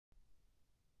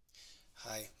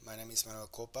Hi, my name is Manuel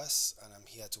Copas, and I'm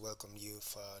here to welcome you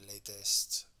for our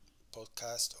latest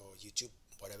podcast or YouTube,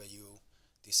 whatever you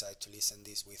decide to listen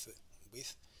this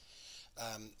with.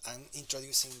 I'm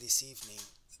introducing this evening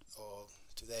or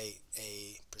today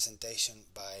a presentation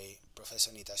by Professor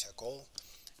Nitasha Kaul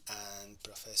and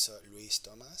Professor Louise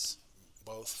Thomas,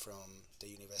 both from the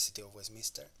University of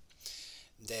Westminster.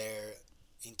 Their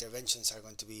interventions are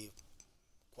going to be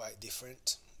quite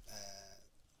different.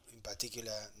 In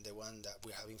particular, the one that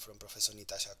we're having from Professor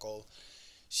Nitasha Kaul,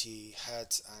 she had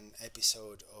an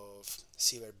episode of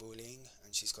cyberbullying,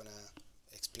 and she's gonna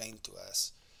explain to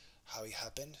us how it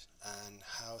happened and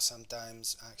how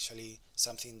sometimes actually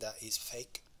something that is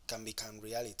fake can become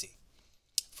reality.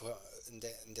 For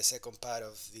the second part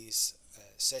of this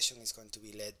session is going to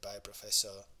be led by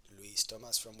Professor Louise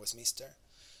Thomas from Westminster,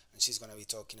 and she's going to be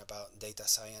talking about data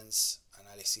science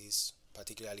analysis,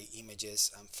 particularly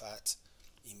images and facts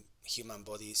in human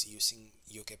bodies using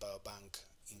UK Biobank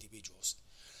individuals.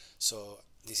 So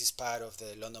this is part of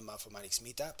the London Bioinformatics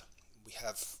Meetup. We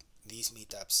have these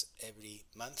meetups every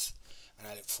month, and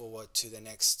I look forward to the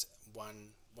next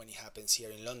one when it happens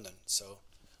here in London. So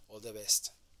all the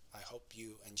best. I hope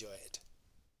you enjoy it.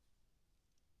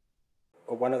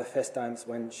 One of the first times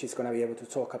when she's going to be able to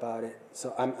talk about it.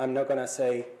 So I'm not going to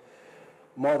say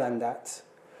more than that.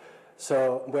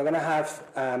 So we're going to have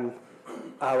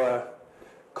our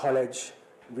college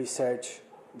research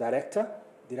director,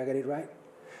 did I get it right?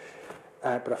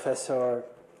 Professor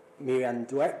Miriam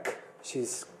Dweck.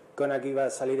 She's going to give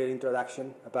us a little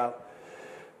introduction about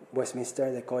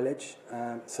Westminster, the college.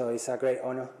 So it's a great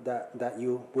honor that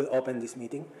you will open this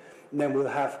meeting. And then we'll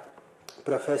have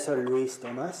Professor Louise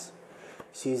Thomas.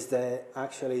 She's the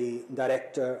actually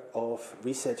director of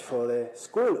research for the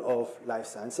School of Life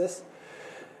Sciences.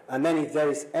 And then if there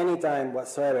is any time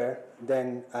whatsoever,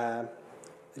 then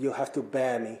you have to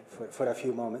bear me for a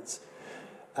few moments.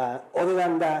 Other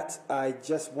than that, I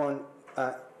just want,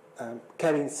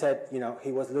 Kevin said,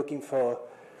 he was looking for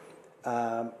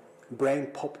brain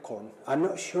popcorn. I'm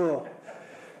not sure.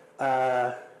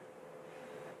 I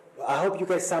hope you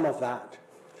get some of that.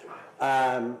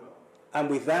 And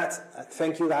with that,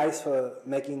 thank you guys for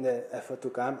making the effort to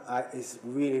come. It's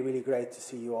really, really great to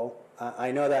see you all.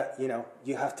 I know that,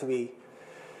 you have to be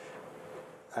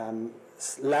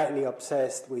slightly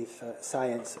obsessed with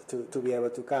science to be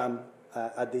able to come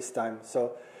at this time.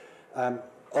 So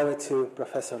over to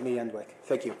Professor Miriam Dweck.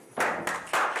 Thank you.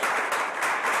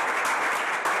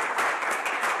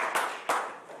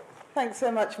 Thanks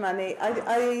so much, Manny.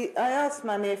 I asked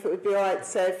Manny if it would be all right to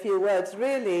say a few words,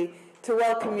 really, to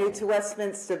welcome you to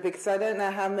Westminster, because I don't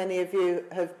know how many of you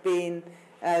have been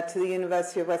to the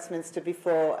University of Westminster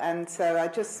before, and so I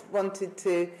just wanted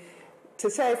to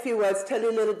say a few words, tell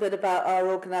you a little bit about our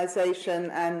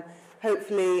organisation, and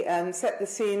hopefully set the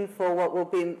scene for what will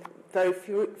be very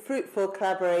fruitful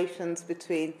collaborations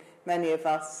between many of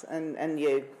us and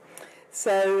you.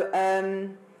 So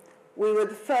we were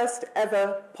the first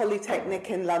ever polytechnic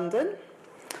in London.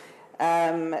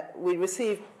 We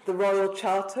received the Royal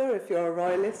Charter. If you're a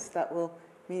royalist, that will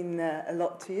mean a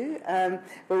lot to you.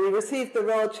 But we received the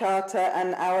Royal Charter,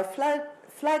 and our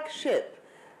flagship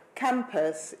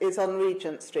campus is on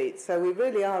Regent Street, so we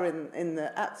really are in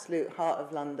the absolute heart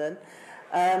of London,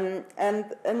 and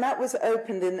that was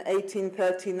opened in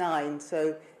 1839,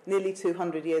 so nearly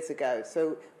 200 years ago.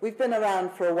 So we've been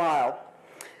around for a while,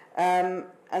 and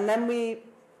then we,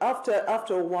 after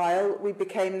a while, we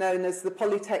became known as the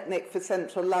Polytechnic for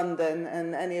Central London,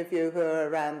 and any of you who are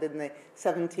around in the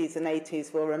 70s and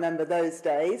 80s will remember those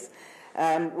days,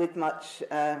 with much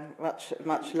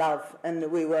love, and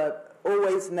we were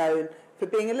always known for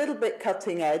being a little bit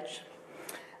cutting edge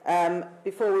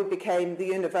before we became the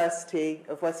University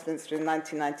of Westminster in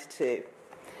 1992.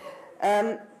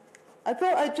 I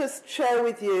thought I'd just share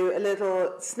with you a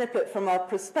little snippet from our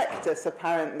prospectus,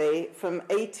 apparently, from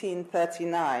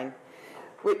 1839,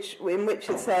 in which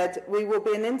it said, "We will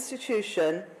be an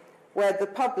institution where the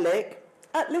public,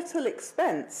 at little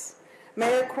expense,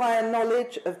 may acquire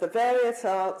knowledge of the various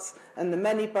arts and the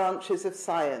many branches of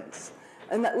science."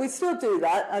 And that we still do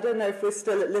that. I don't know if we're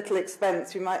still at little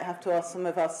expense. You might have to ask some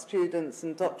of our students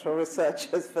and doctoral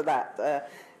researchers for that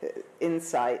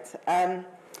insight.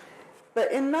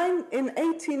 But in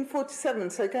 1847,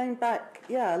 so going back,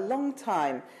 a long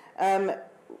time,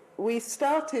 we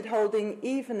started holding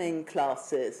evening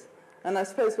classes. And I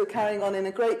suppose we're carrying on in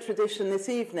a great tradition this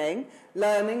evening,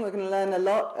 learning. We're going to learn a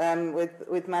lot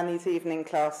with Manny's evening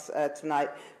class tonight,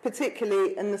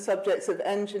 particularly in the subjects of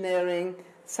engineering,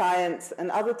 science,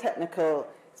 and other technical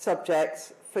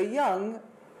subjects for young,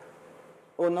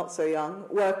 or not so young,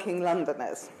 working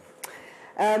Londoners.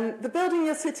 The building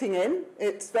you're sitting in,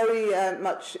 it's very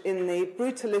much in the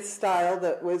brutalist style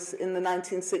that was in the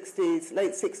 1960s,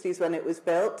 late 60s when it was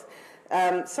built.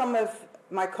 Some of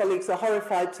my colleagues are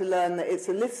horrified to learn that it's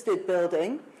a listed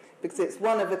building because it's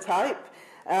one of a type,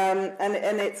 and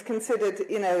it's considered,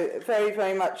 very,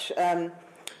 very much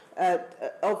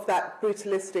of that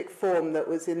brutalistic form that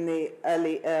was in the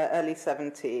early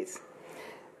 70s.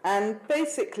 And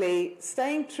basically,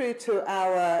 staying true to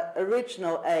our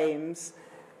original aims,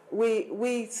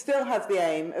 we still have the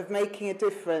aim of making a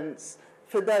difference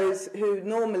for those who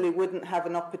normally wouldn't have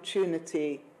an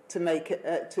opportunity to make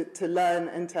to learn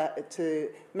and to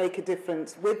make a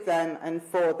difference with them and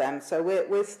for them. So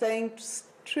we're staying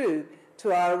true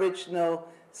to our original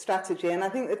strategy. And I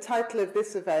think the title of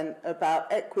this event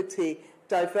about equity,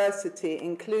 diversity,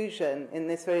 inclusion in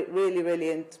this really,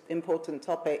 really important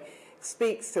topic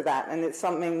speaks to that. And it's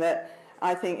something that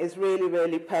I think is really,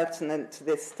 really pertinent to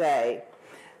this day.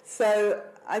 So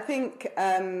I think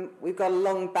we've got a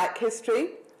long back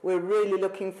history. We're really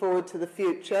looking forward to the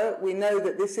future. We know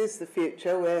that this is the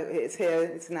future, where it's here,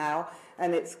 it's now,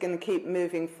 and it's going to keep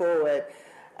moving forward.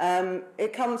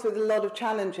 It comes with a lot of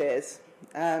challenges,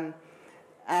 and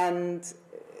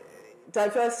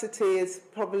diversity is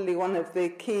probably one of the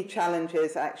key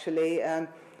challenges, actually.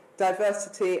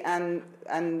 Diversity and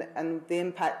the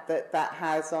impact that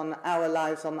has on our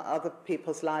lives, on other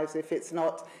people's lives, if it's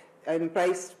not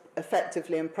embraced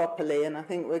effectively and properly. And I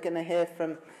think we're going to hear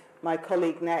from my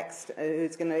colleague next,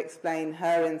 who's going to explain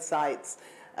her insights.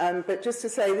 But just to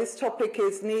say, this topic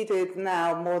is needed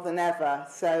now more than ever.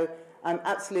 So I'm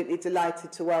absolutely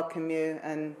delighted to welcome you,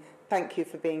 and thank you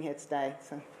for being here today.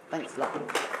 So thanks a lot.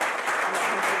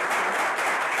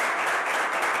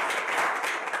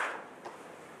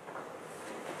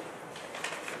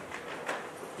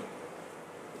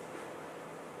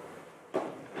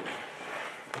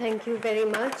 Thank you very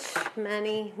much,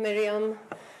 Manny, Miriam.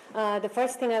 The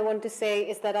first thing I want to say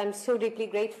is that I'm so deeply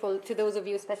grateful to those of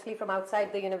you, especially from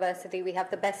outside the university. We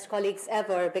have the best colleagues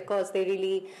ever because they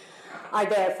really are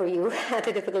there for you at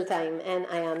a difficult time, and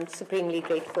I am supremely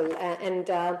grateful.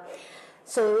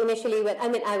 So initially,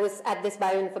 I was at this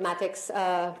bioinformatics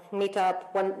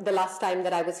meetup. The last time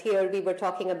that I was here, we were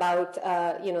talking about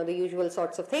the usual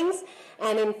sorts of things,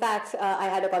 and in fact, I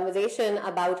had a conversation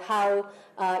about how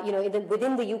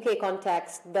within the UK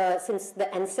context, since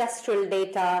the ancestral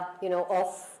data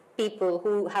of people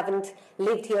who haven't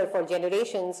lived here for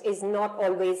generations is not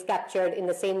always captured in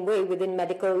the same way within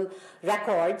medical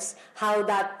records, how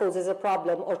that poses a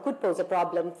problem or could pose a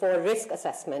problem for risk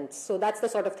assessment. So that's the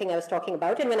sort of thing I was talking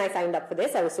about. And when I signed up for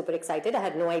this, I was super excited. I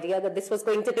had no idea that this was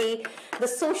going to be, the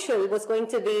social was going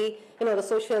to be, the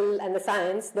social and the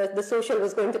science, the social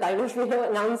was going to kind of,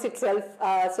 announce itself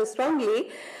so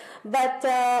strongly. But,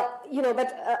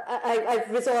 I've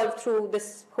resolved through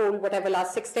this whole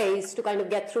last 6 days to kind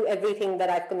of get through everything that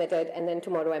I've committed, and then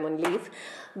tomorrow I'm on leave.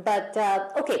 But,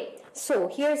 okay, so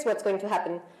here's what's going to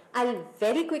happen. I'll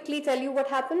very quickly tell you what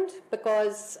happened,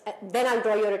 because then I'll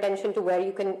draw your attention to where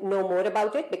you can know more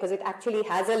about it, because it actually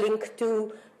has a link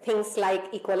to things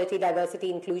like equality,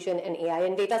 diversity, inclusion, and AI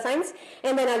and data science.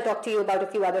 And then I'll talk to you about a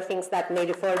few other things that may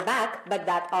refer back, but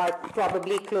that are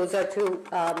probably closer to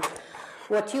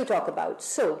what you talk about.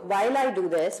 So while I do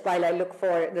this, while I look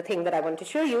for the thing that I want to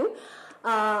show you,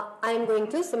 I'm going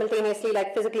to simultaneously,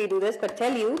 physically do this, but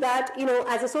tell you that,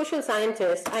 as a social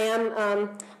scientist, I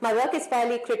am, my work is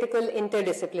fairly critical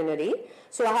interdisciplinary.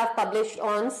 So I have published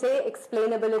on, say,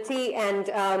 explainability and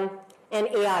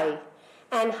AI,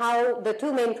 and how the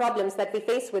two main problems that we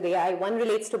face with AI, one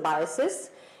relates to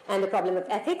biases and the problem of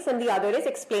ethics, and the other is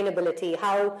explainability,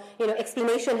 how,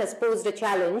 explanation has posed a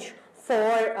challenge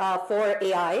for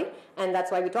AI, and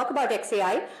that's why we talk about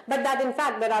XAI, but that in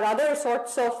fact there are other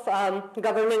sorts of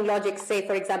governing logics, say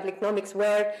for example economics,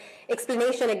 where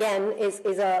explanation again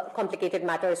is a complicated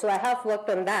matter. So I have worked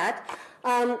on that,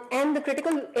 and the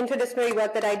critical interdisciplinary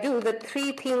work that I do, the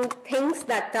three things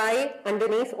that tie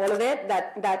underneath all of it,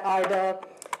 that are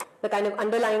the kind of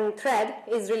underlying thread,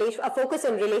 is a focus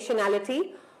on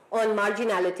relationality, on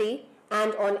marginality,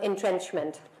 and on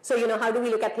entrenchment. So, how do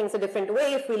we look at things a different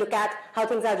way if we look at how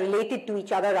things are related to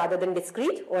each other rather than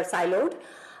discrete or siloed?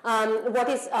 How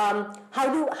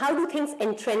do things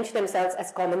entrench themselves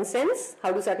as common sense?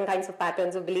 How do certain kinds of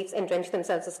patterns of beliefs entrench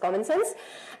themselves as common sense?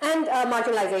 And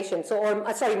marginalization,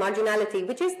 marginality,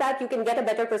 which is that you can get a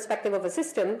better perspective of a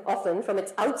system often from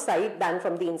its outside than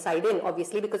from the inside in,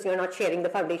 obviously, because you're not sharing the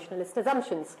foundationalist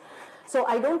assumptions. So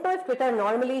I don't know if Twitter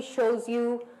normally shows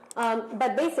you,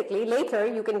 but basically later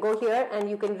you can go here and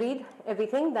you can read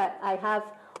everything that I have.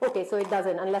 Okay, so it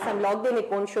doesn't. Unless I'm logged in, it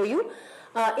won't show you.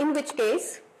 In which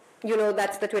case, you know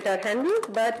that's the Twitter handle.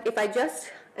 But if I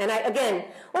just, and I again,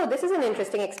 oh, this is an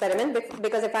interesting experiment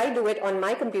because if I do it on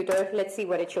my computer, let's see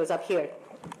what it shows up here.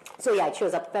 So yeah, it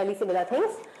shows up fairly similar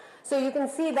things. So you can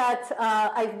see that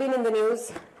I've been in the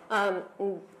news,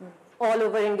 all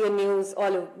over Indian news,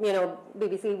 all of, you know,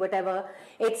 BBC, whatever.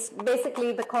 It's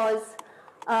basically because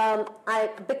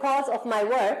because of my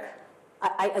work,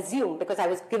 I assume, because I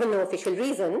was given no official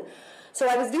reason. So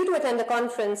I was due to attend a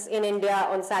conference in India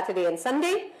on Saturday and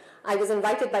Sunday. I was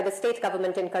invited by the state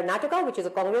government in Karnataka, which is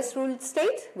a Congress-ruled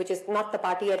state, which is not the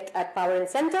party at power and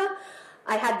center.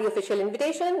 I had the official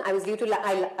invitation. I was due to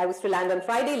I was to land on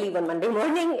Friday, leave on Monday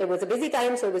morning. It was a busy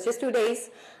time, so it was just 2 days.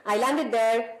 I landed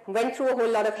there, went through a whole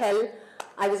lot of hell.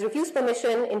 I was refused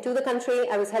permission into the country.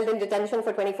 I was held in detention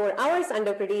for 24 hours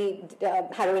under pretty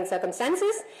harrowing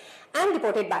circumstances and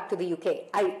deported back to the UK.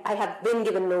 I have been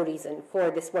given no reason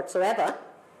for this whatsoever,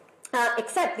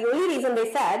 except the only reason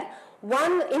they said,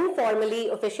 one, informally,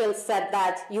 officials said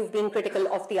that you've been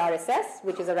critical of the RSS,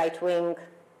 which is a right-wing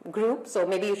group, so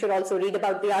maybe you should also read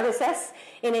about the RSS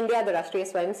in India, the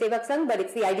Rashtriya Swayamsevak Sangh, but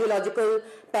it's the ideological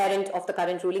parent of the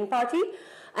current ruling party,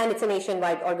 and it's a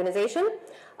nationwide organization,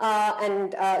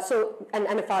 and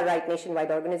a far-right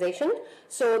nationwide organization.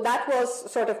 So that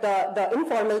was sort of the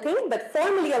informal thing, but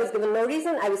formally I was given no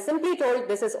reason. I was simply told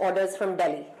this is orders from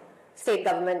Delhi, state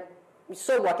government.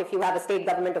 So what if you have a state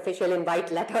government official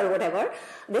invite letter or whatever?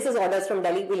 This is orders from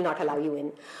Delhi, will not allow you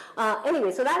in.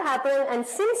 Anyway, so that happened, and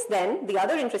since then, the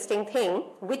other interesting thing,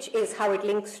 which is how it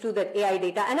links to the AI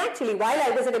data, and actually while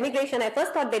I was at immigration, I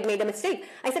first thought they'd made a mistake.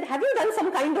 I said, have you done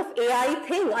some kind of AI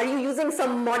thing? Are you using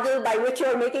some model by which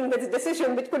you're making this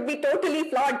decision, which could be totally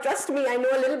flawed? Trust me, I know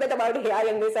a little bit about AI,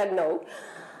 and they said no.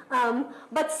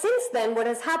 But since then, what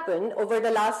has happened over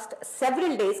the last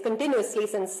several days, continuously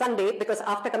since Sunday, because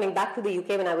after coming back to the UK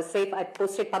when I was safe, I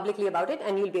posted publicly about it,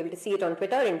 and you'll be able to see it on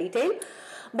Twitter in detail.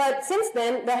 But since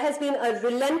then, there has been a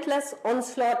relentless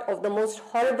onslaught of the most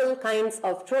horrible kinds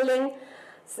of trolling,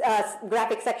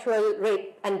 graphic sexual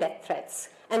rape and death threats,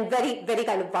 and very, very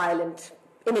kind of violent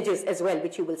images as well,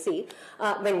 which you will see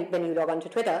when you log on to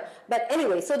Twitter. But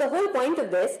anyway, so the whole point of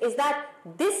this is that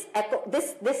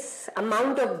this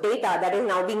amount of data that is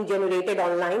now being generated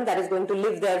online, that is going to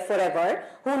live there forever,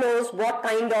 who knows what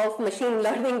kind of machine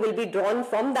learning will be drawn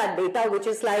from that data, which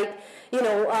is like, you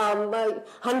know,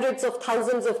 hundreds of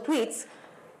thousands of tweets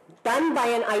done by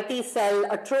an IT cell,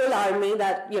 a troll army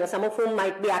that, you know, some of whom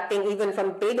might be acting even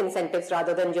from paid incentives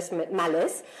rather than just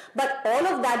malice. But all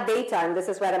of that data, and this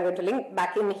is where I'm going to link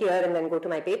back in here and then go to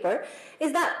my paper,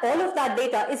 is that all of that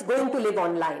data is going to live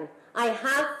online. I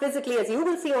have physically, as you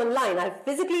will see online, I've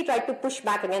physically tried to push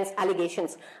back against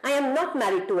allegations. I am not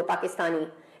married to a Pakistani.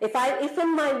 If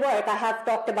in my work I have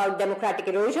talked about democratic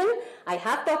erosion, I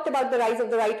have talked about the rise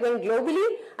of the right wing globally,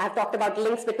 I have talked about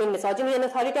links between misogyny and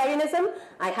authoritarianism,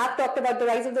 I have talked about the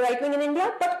rise of the right wing in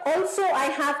India, but also I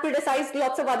have criticized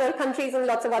lots of other countries and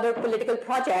lots of other political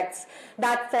projects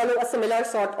that follow a similar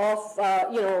sort of,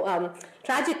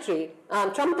 trajectory.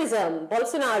 Trumpism,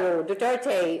 Bolsonaro,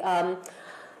 Duterte,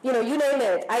 you know, you name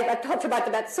it. I've talked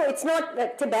about that. So it's not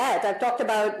Tibet. I've talked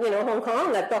about, you know, Hong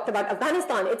Kong. I've talked about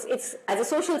Afghanistan. It's as a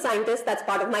social scientist, that's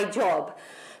part of my job.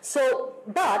 So,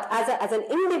 but as an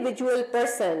individual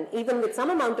person, even with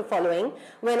some amount of following,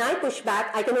 when I push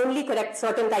back, I can only correct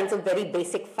certain kinds of very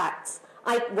basic facts.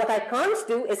 What I can't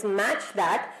do is match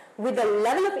that with the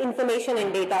level of information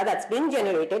and data that's being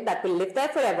generated that will live there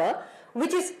forever,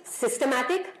 which is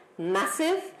systematic,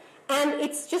 massive, and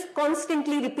it's just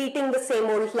constantly repeating the same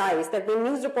old lies. There have been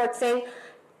news reports saying,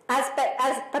 as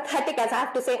pathetic as I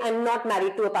have to say, I'm not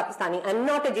married to a Pakistani, I'm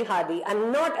not a jihadi,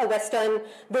 I'm not a Western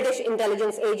British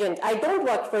intelligence agent, I don't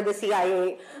work for the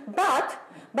CIA. But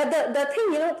the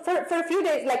thing, you know, for a few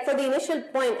days, like for the initial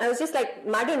point, I was just like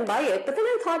maddened by it. But then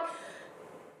I thought,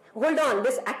 hold on,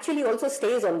 this actually also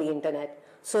stays on the internet.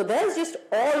 So there's just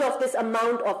all of this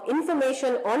amount of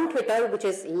information on Twitter, which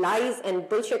is lies and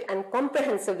bullshit and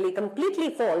comprehensively, completely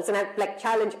false. And I've like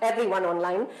challenged everyone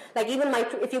online. Like even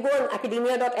if you go on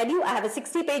academia.edu, I have a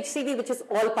 60-page CV, which is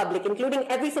all public, including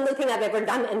every single thing I've ever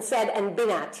done and said and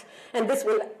been at. And this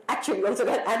will actually also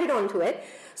get added onto it.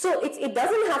 So it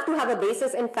doesn't have to have a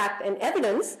basis in fact and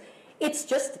evidence. It's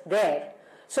just there.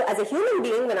 So as a human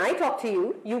being, when I talk to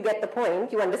you, you get the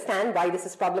point. You understand why this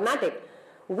is problematic.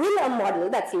 Will a model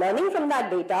that's learning from that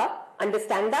data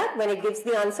understand that when it gives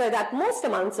the answer that most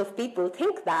amounts of people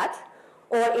think that,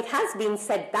 or it has been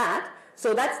said that?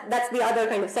 So that's the other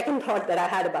kind of second thought that I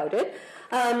had about it.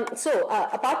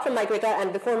 Apart from my Twitter,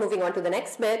 and before moving on to the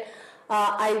next bit,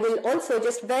 I will also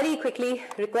just very quickly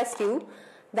request you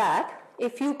that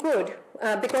if you could,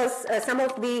 because some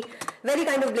of the very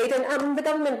kind of blatant, the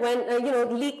government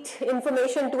went, leaked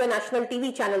information to a national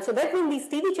TV channel. So there have been these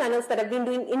TV channels that have been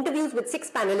doing interviews with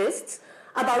 6 panelists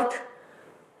about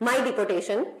my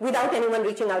deportation without anyone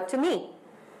reaching out to me,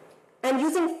 and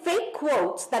using fake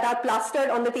quotes that are plastered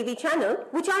on the TV channel,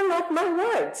 which are not my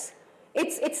words.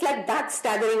 It's like that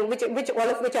staggering, which all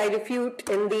of which I refute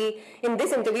in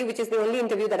this interview, which is the only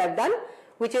interview that I've done,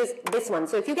 which is this one.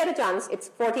 So if you get a chance, it's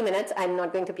 40 minutes. I'm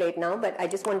not going to play it now, but I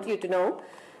just want you to know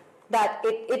that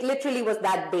it literally was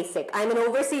that basic. I'm an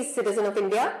overseas citizen of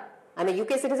India. I'm a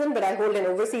UK citizen, but I hold an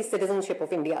overseas citizenship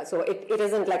of India. So it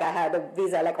isn't like I had a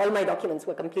visa, like all my documents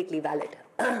were completely valid.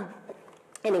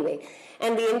 Anyway,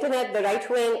 and the internet, the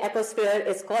right-wing ecosphere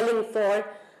is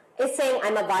saying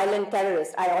I'm a violent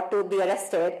terrorist. I ought to be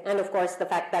arrested. And of course, the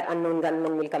fact that unknown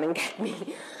gunmen will come and get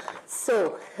me.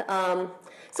 So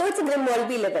it's a grim world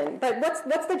we live in. But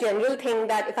what's the general thing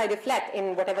that, if I reflect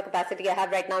in whatever capacity I have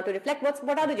right now to reflect,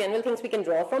 what are the general things we can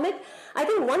draw from it? I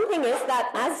think one thing is that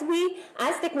as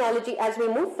we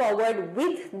move forward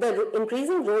with the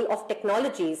increasing role of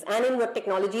technologies and in what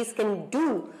technologies can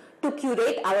do to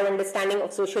curate our understanding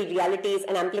of social realities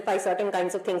and amplify certain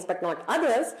kinds of things but not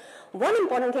others, one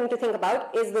important thing to think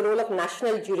about is the role of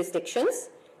national jurisdictions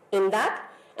in that,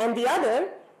 and the other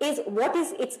is what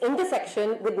is its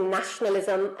intersection with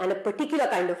nationalism and a particular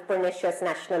kind of pernicious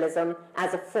nationalism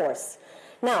as a force.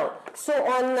 Now, so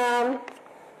on, I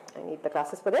need the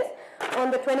glasses for this,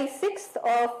 on the 26th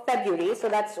of February, so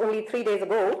that's only 3 days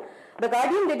ago, The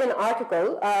Guardian did an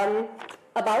article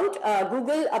about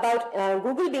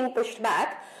Google being pushed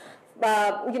back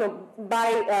by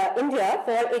India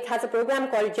for it has a program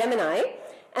called Gemini.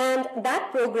 And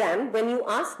that program, when you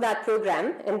ask that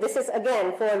program, and this is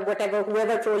again for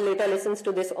whoever troll later listens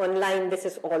to this online, this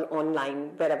is all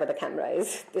online, wherever the camera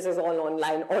is. This is all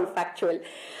online, all factual.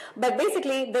 But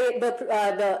basically, the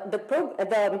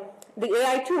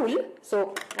AI tool,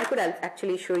 so I could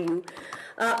actually show you,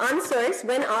 answers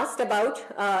when asked about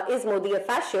is Modi a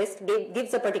fascist,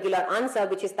 gives a particular answer,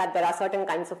 which is that there are certain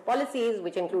kinds of policies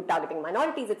which include targeting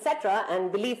minorities, etc.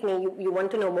 And believe me, you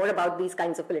want to know more about these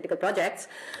kinds of political projects.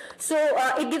 So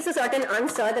it gives a certain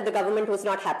answer that the government was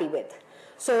not happy with.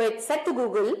 So it said to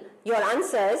Google, your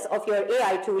answers of your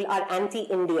AI tool are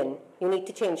anti-Indian. You need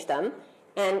to change them.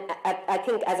 And I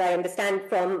think, as I understand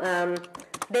from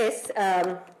this,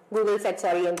 Google said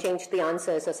sorry and changed the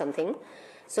answers or something.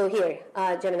 So here,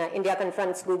 Gemini, India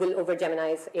confronts Google over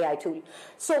Gemini's AI tool.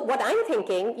 So what I'm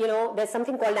thinking, there's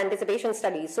something called anticipation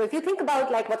studies. So if you think about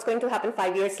like what's going to happen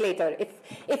 5 years later,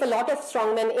 if a lot of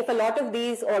strongmen, if a lot of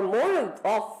these or more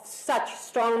of such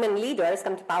strongmen leaders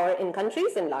come to power in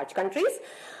countries, in large countries,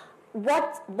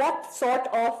 what sort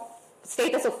of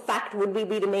status of fact would we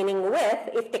be remaining with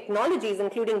if technologies,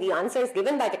 including the answers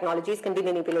given by technologies, can be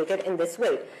manipulated in this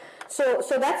way? So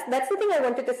that's the thing I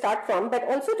wanted to start from, but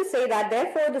also to say that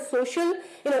therefore the social,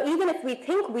 even if we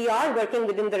think we are working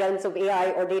within the realms of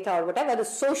AI or data or whatever, the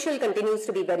social continues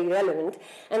to be very relevant.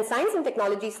 And science and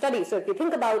technology studies, so if you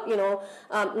think about,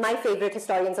 my favorite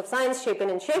historians of science, Chapin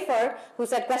and Schaefer, who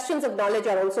said questions of knowledge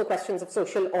are also questions of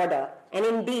social order. And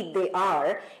indeed they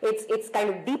are. It's kind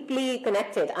of deeply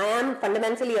connected. I am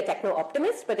fundamentally a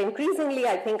techno-optimist, but increasingly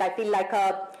I think I feel like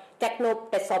a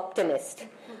techno-pesoptimist,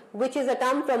 which is a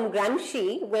term from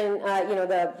Gramsci, when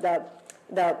the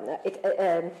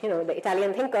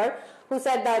Italian thinker, who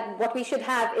said that what we should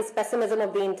have is pessimism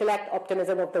of the intellect,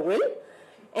 optimism of the will.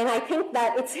 And I think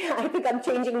that I think I'm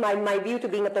changing my view to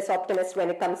being a pesoptimist when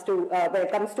it comes to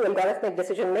algorithmic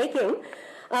decision making.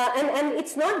 And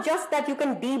it's not just that you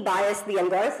can de-bias the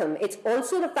algorithm. It's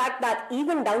also the fact that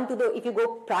even down to if you go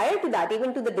prior to that,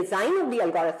 even to the design of the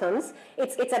algorithms,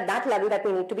 it's at that level that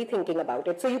we need to be thinking about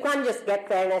it. So you can't just get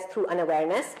fairness through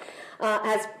unawareness,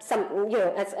 as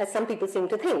some people seem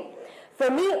to think. For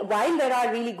me, while there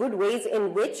are really good ways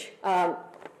in which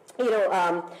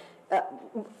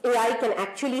AI can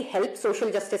actually help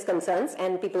social justice concerns,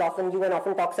 and UN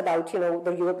often talks about, the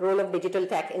role of digital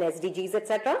tech in SDGs,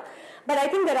 etc. But I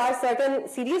think there are certain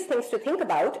serious things to think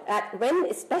about when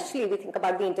especially we think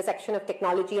about the intersection of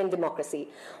technology and democracy.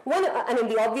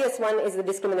 The obvious one is the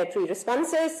discriminatory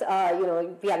responses.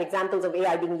 We have examples of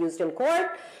AI being used in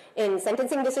court, in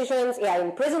sentencing decisions, AI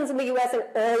in prisons in the US, and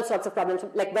all sorts of problems,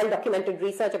 like well-documented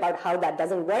research about how that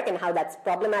doesn't work and how that's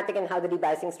problematic and how the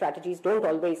debiasing strategies don't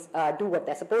always do what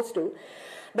they're supposed to.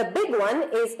 The big one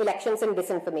is elections and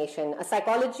disinformation. A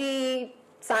psychology,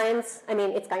 science,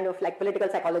 it's kind of like political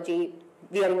psychology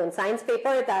veering on science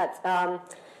paper that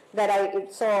I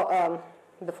saw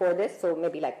before this, so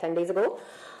maybe like 10 days ago,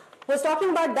 was talking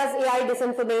about, does AI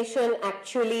disinformation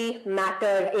actually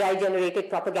matter, AI-generated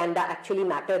propaganda actually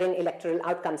matter in electoral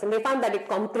outcomes? And they found that it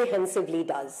comprehensively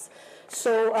does.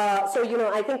 So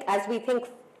I think as we think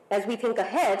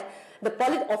ahead,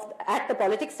 at the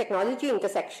politics technology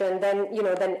intersection, then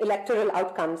electoral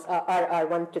outcomes are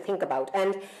one to think about.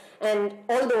 And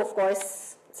although, of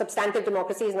course, substantive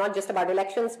democracy is not just about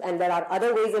elections, and there are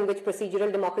other ways in which procedural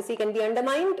democracy can be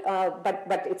undermined,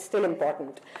 but it's still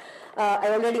important. I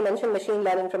already mentioned machine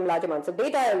learning from large amounts of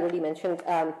data. I already mentioned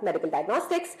medical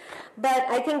diagnostics. But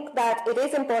I think that it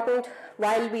is important,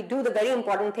 while we do the very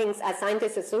important things as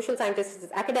scientists, as social scientists,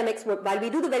 as academics, while we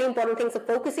do the very important things of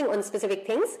focusing on specific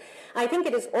things, I think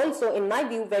it is also, in my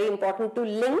view, very important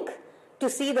to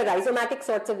see the rhizomatic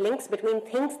sorts of links between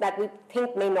things that we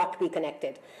think may not be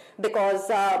connected. Because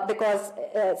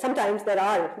sometimes there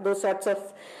are those sorts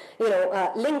of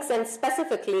links, and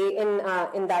specifically in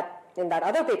that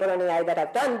other paper on AI that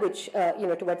I've done, which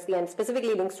towards the end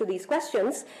specifically links to these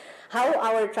questions, how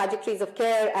our trajectories of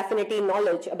care, affinity,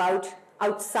 knowledge about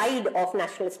outside of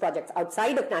nationalist projects,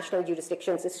 outside of national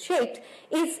jurisdictions is shaped,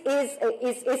 is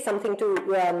something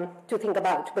to think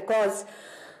about. Because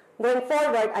going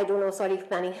forward, I don't know, sorry,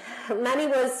 Manny. Manny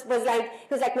was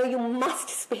like, no, you must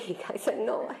speak. I said,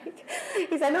 no.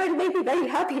 He said, no, it made me very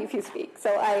happy if you speak.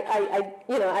 So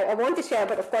I want to share,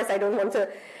 but of course I don't want to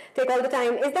take all the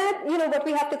time. Is that, what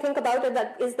we have to think about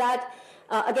is that,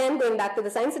 again, going back to the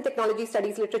science and technology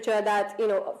studies literature, that,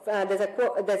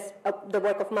 there's the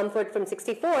work of Mumford from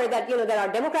 '64, that, there are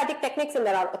democratic techniques and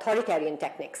there are authoritarian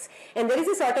techniques. And there is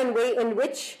a certain way in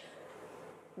which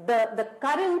the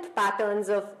current patterns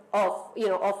of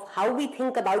how we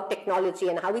think about technology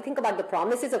and how we think about the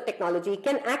promises of technology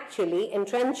can actually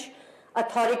entrench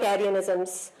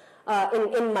authoritarianisms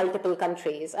in multiple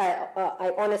countries. I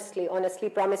honestly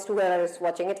promise to whoever is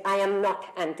watching it, I am not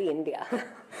anti-India.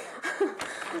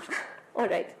 All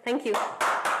right, thank you.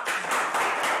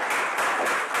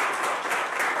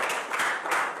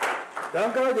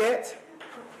 Don't go yet.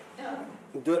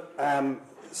 We're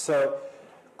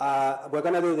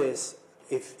going to do this.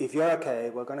 If you're okay,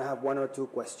 we're going to have one or two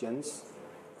questions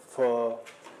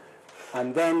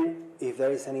and then if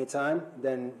there is any time,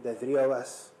 then the three of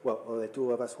us, or the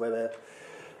two of us, whoever,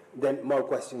 then more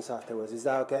questions afterwards. Is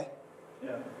that okay?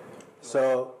 Yeah.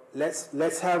 So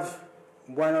let's have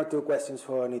one or two questions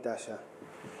for Nitasha.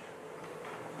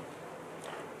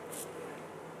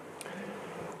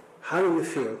 How do you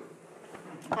feel?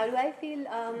 How do I feel?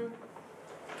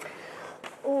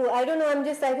 I don't know.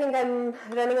 I think I'm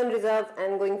running on reserve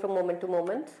and going from moment to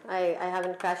moment. I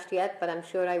haven't crashed yet, but I'm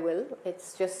sure I will.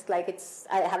 It's just like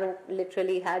I haven't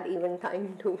literally had even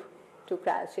time to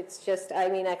crash. It's just, I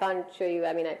can't show you.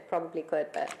 I probably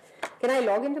could, but can I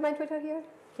log into my Twitter here?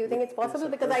 Do you think it's possible?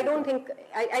 Because I don't think,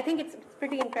 I think it's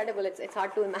pretty incredible. It's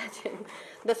hard to imagine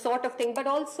the sort of thing, but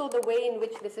also the way in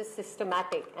which this is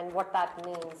systematic and what that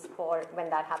means for when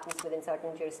that happens within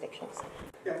certain jurisdictions.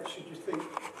 Yeah, should you think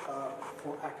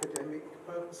for academic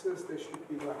purposes there should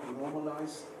be like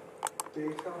normalized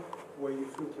data where you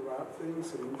filter out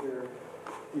things and they're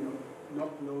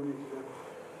not blown into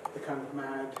the kind of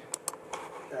mad,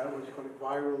 what do you call it,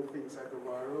 viral things like the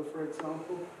viral, for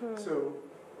example. So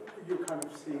you're kind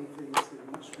of seeing things in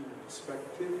a much more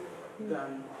perspective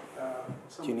than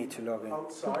something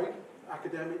outside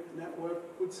academic network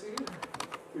would see it.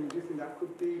 Do you think that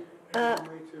could be one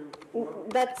way to...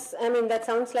 That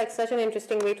sounds like such an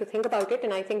interesting way to think about it,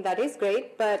 and I think that is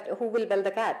great, but who will bell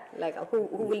the cat? Like, who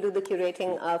will do the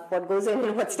curating of what goes in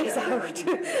and what stays out?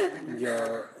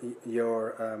 Your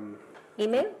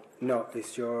email? No,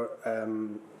 it's your...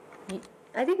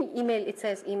 I think email, it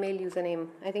says email username.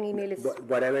 I think email is...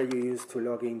 Whatever you use to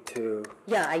log into...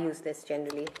 Yeah, I use this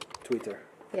generally. Twitter.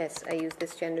 Yes, I use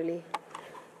this generally.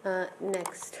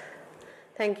 Next.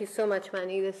 Thank you so much,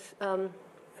 Manny. This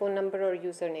phone number or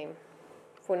username?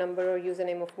 Phone number or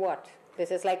username of what?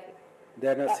 This is like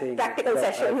they're not saying practical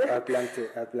session. I'll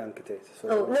blanket it.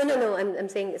 So No. I'm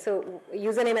saying, so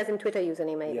username as in Twitter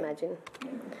username, I imagine.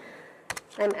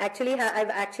 I've actually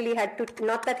had to,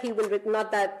 not that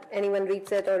anyone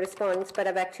reads it or responds, but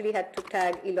I've actually had to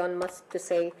tag Elon Musk to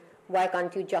say, why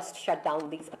can't you just shut down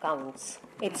these accounts?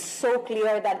 It's so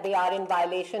clear that they are in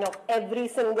violation of every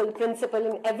single principle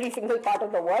in every single part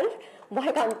of the world. Why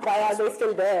are they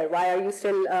still there? Why are you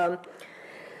still...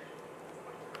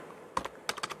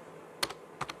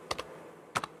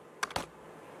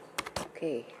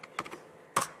 Okay.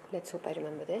 Let's hope I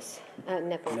remember this.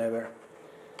 Never.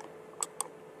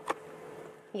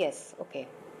 Yes, okay.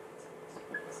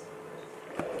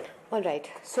 All right,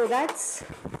 so that's,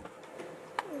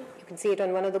 you can see it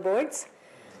on one of the boards.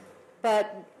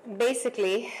 But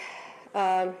basically,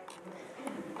 And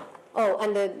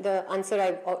the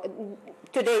answer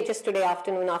just today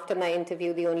afternoon after my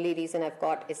interview, the only reason I've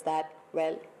got is that,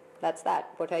 well, that's that.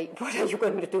 What are you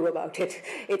going to do about it?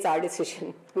 It's our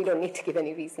decision. We don't need to give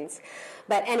any reasons.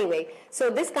 But anyway, so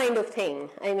this kind of thing,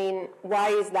 I mean, why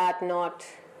is that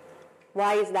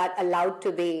allowed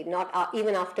to be, not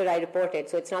even after I report it?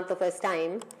 So it's not the first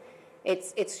time.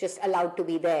 It's just allowed to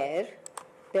be there.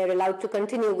 They're allowed to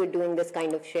continue with doing this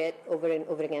kind of shit over and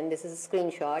over again. This is a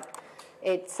screenshot.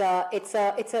 It's a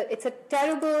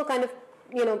terrible kind of,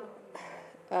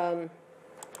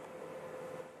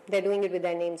 they're doing it with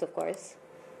their names, of course.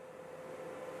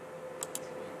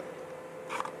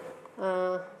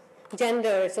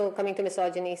 Gender, so coming to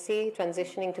misogyny, see,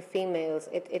 transitioning to females.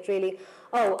 It really,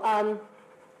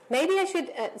 maybe I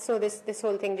should, so this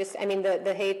whole thing just, I mean,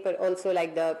 the hate, but also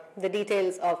like the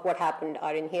details of what happened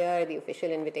are in here, the official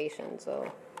invitation.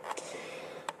 So,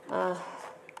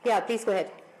 yeah, please go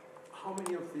ahead. How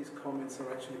many of these comments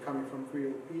are actually coming from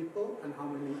real people, and how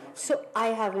many? So I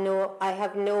have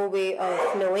no way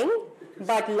of knowing,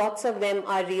 but lots of them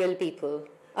are real people.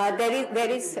 There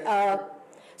is. The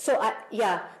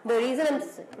reason I'm.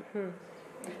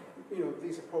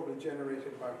 These are probably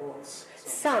generated by bots.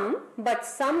 Some, but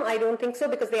some I don't think so,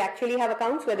 because they actually have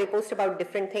accounts where they post about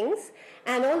different things.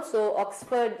 And also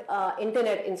Oxford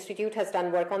Internet Institute has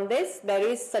done work on this. There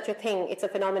is such a thing, it's a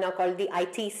phenomenon called the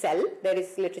IT cell. There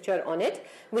is literature on it,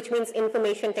 which means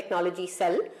information technology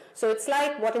cell. So it's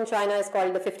like what in China is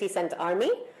called the 50 Cent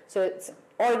Army. So it's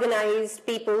organized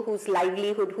people whose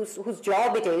livelihood, whose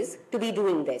job it is to be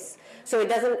doing this. So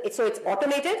it's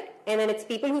automated, and then it's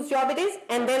people whose job it is,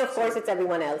 and then of course it's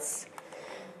everyone else.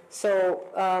 So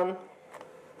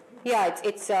these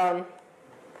are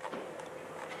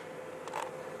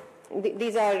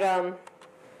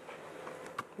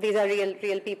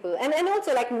real people, and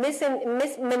also like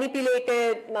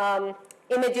manipulated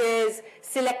images,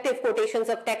 selective quotations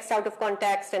of text out of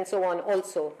context, and so on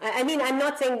also. I mean, I'm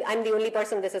not saying I'm the only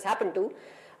person this has happened to,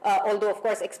 although, of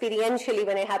course, experientially,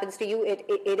 when it happens to you, it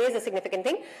is a significant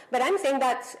thing. But I'm saying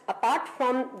that apart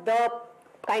from the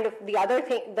kind of the other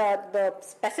thing, the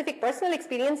specific personal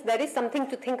experience, there is something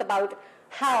to think about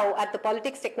how, at the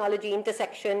politics-technology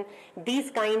intersection,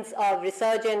 these kinds of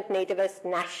resurgent nativist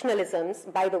nationalisms,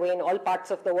 by the way, in all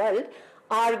parts of the world,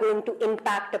 are going to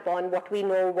impact upon what we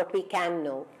know, what we can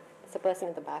know. There's a person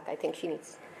in the back, I think she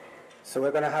needs. So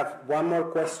we're going to have one more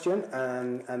question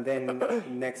and then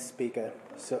next speaker.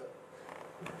 So,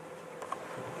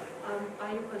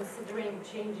 are you considering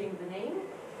changing the name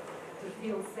to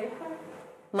feel safer?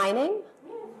 My name?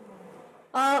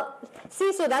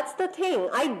 See, so that's the thing.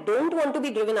 I don't want to be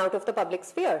driven out of the public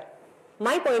sphere.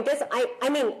 My point is, I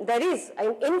mean,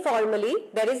 informally,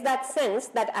 there is that sense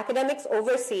that academics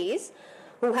overseas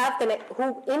who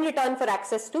in return for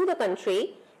access to the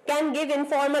country can give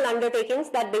informal undertakings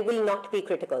that they will not be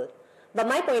critical. But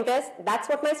my point is, that's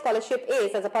what my scholarship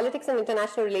is. As a politics and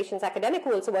international relations academic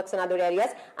who also works in other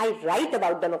areas, I write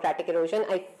about democratic erosion.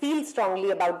 I feel strongly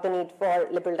about the need for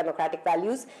liberal democratic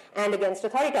values and against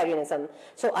authoritarianism.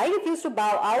 So I refuse to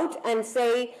bow out and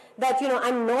say that,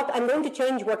 I'm going to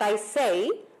change what I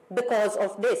say because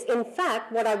of this. In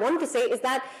fact, what I want to say is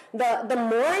that the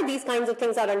more these kinds of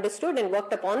things are understood and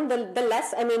worked upon, the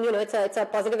less, I mean, it's a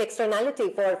positive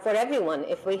externality for everyone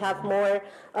if we have more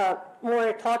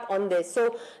thought on this.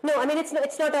 So no, I mean, it's not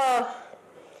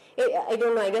I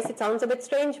don't know, I guess it sounds a bit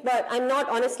strange, but I'm not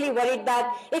honestly worried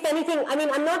that, if anything, I mean,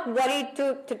 I'm not worried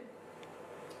to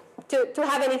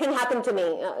have anything happen to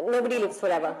me. Nobody lives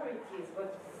forever.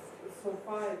 But so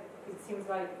far, it seems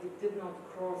like it did not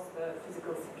cross the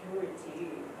physical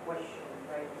security question,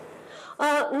 right?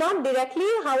 Not directly.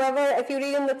 However, if you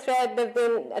read in the thread, there have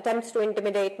been attempts to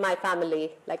intimidate my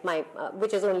family, like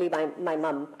which is only my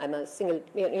mum. I'm a single,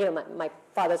 my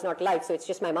father's not alive, so it's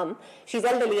just my mum. She's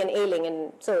elderly and ailing,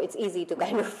 and so it's easy to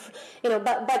kind of,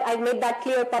 but I've made that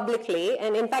clear publicly.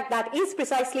 And in fact, that is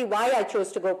precisely why I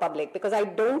chose to go public, because I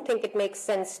don't think it makes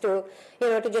sense to,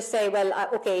 to just say, well,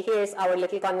 okay, here's our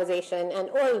little conversation, and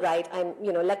all right,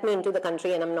 let me into the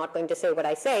country, and I'm not going to say what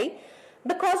I say.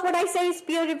 Because what I say is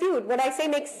peer-reviewed. What I say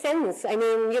makes sense. I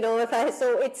mean,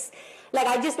 so it's like,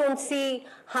 I just don't see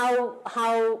how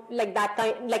like that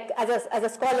kind, like as a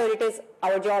scholar, it is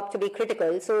our job to be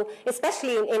critical. So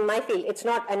especially in my field,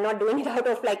 I'm not doing it out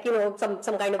of like,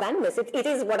 some kind of animus. It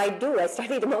is what I do. I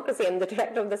study democracy. I'm the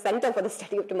director of the Center for the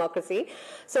Study of Democracy.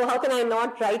 So how can I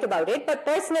not write about it? But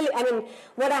personally, I mean,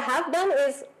 what I have done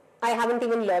is, I haven't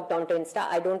even logged onto Insta.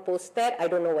 I don't post there. I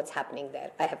don't know what's happening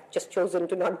there. I have just chosen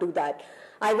to not do that.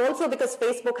 I've also, because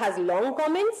Facebook has long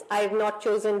comments, I've not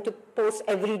chosen to post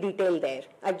every detail there.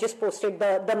 I've just posted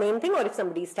the main thing, or if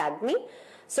somebody's tagged me.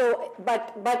 So,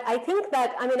 but I think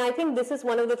that, I think this is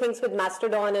one of the things with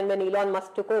Mastodon and when Elon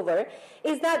Musk took over,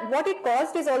 is that what it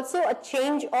caused is also a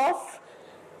change of,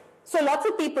 so lots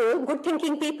of people, good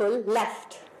thinking people,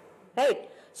 left, right?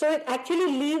 So it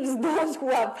actually leaves those who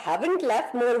haven't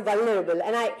left more vulnerable.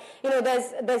 And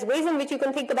there's ways in which you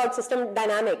can think about system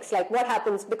dynamics, like what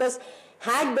happens, because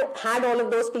had all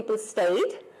of those people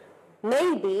stayed,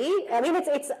 maybe,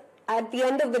 it's at the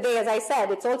end of the day, as I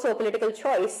said, it's also a political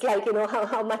choice, like,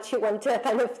 how much you want to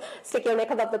kind of stick your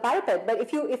neck above the parapet. But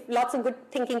if lots of good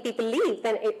thinking people leave,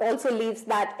 then it also leaves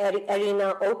that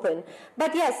arena open.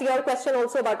 But yes, your question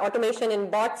also about automation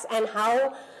and bots and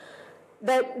how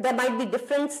there might be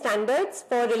different standards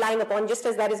for relying upon, just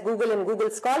as there is Google and Google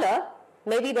Scholar,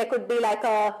 maybe there could be like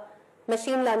a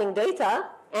machine learning data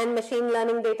and machine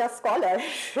learning data scholar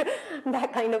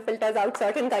that kind of filters out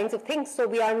certain kinds of things. So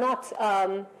we are not,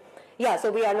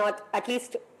 at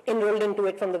least enrolled into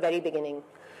it from the very beginning.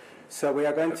 So we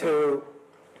are going to,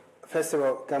 first of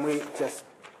all, can we just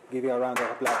give you a round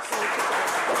of applause?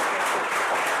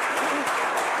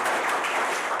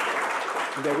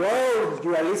 The world,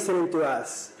 you are listening to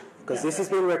us, because this is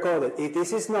being recorded. If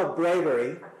this is not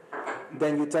bravery,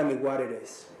 then you tell me what it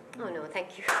is. Oh no,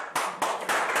 thank you.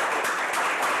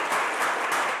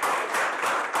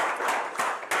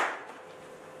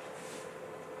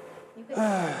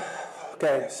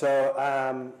 Okay, so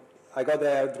I got the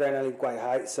adrenaline quite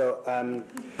high, so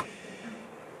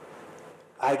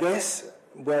I guess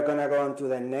we're going to go on to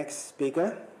the next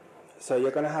speaker. So you're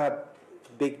going to have a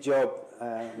big job,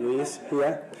 Louise,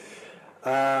 here.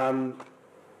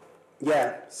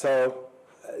 So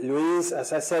Louise,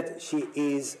 as I said, she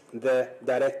is the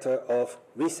Director of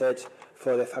Research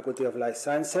for the Faculty of Life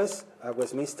Sciences at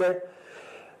Westminster,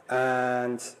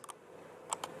 and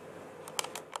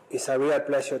it's a real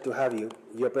pleasure to have you.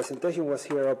 Your presentation was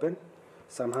here open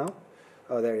somehow.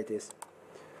 Oh, there it is.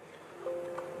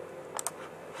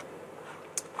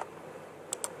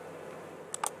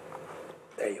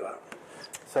 There you are.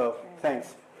 So,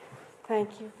 thanks.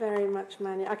 Thank you very much,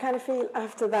 Manny. I kind of feel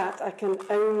after that I can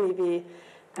only be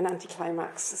an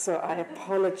anticlimax, so I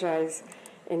apologize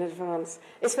in advance.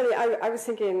 It's funny, I was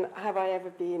thinking, have I ever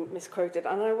been misquoted?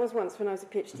 And I was once when I was a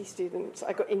PhD student.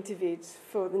 I got interviewed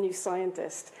for The New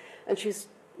Scientist, and she's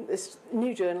this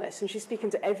new journalist, and she's speaking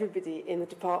to everybody in the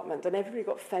department, and everybody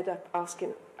got fed up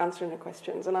answering her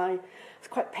questions. And I was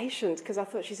quite patient because I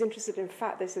thought, she's interested in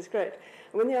fat, this is great.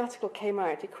 And when the article came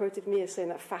out, it quoted me as saying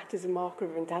that fat is a marker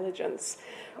of intelligence.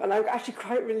 And I'm actually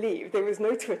quite relieved there was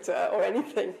no Twitter or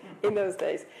anything in those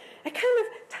days. It kind of,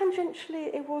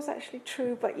 tangentially, it was actually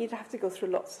true, but you'd have to go through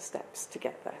lots of steps to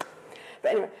get there.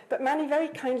 But anyway, Manny very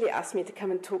kindly asked me to come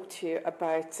and talk to you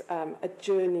about a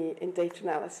journey in data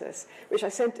analysis, which I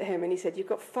sent to him, and he said, you've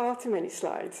got far too many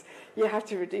slides. You have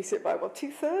to reduce it by,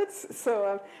 2/3?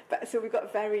 So we've got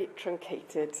a very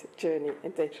truncated journey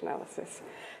in data analysis.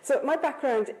 So my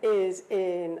background is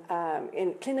in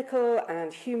clinical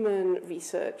and human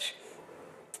research.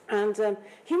 And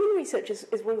human research is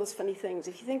one of those funny things.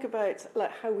 If you think about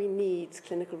how we need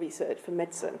clinical research for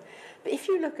medicine, but if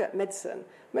you look at medicine,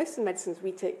 most of the medicines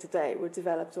we take today were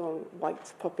developed on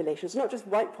white populations, not just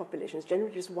white populations,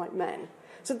 generally just white men.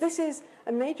 So this is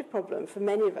a major problem for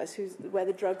many of us where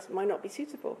the drugs might not be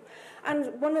suitable.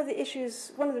 And one of the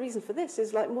reasons for this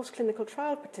is most clinical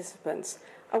trial participants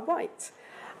are white.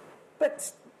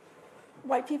 But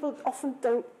white people often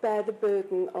don't bear the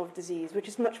burden of disease, which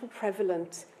is much more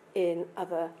prevalent in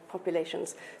other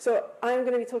populations. So I'm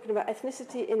going to be talking about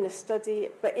ethnicity in this study,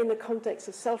 but in the context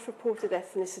of self-reported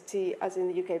ethnicity, as in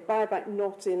the UK Biobank,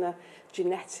 not in a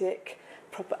genetic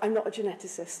I'm not a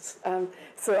geneticist,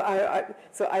 so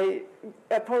I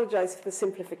apologise for the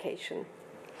simplification.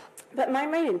 But my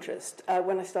main interest,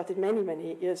 when I started many,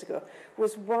 many years ago,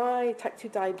 was why type 2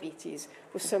 diabetes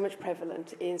was so much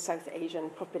prevalent in South Asian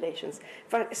populations. In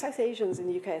fact, South Asians in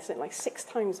the UK are something 6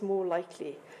 times more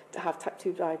likely to have type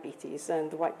 2 diabetes than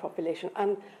the white population.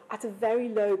 And at a very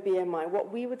low BMI,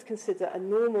 what we would consider a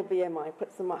normal BMI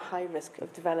puts them at high risk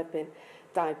of developing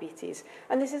diabetes.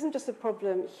 And this isn't just a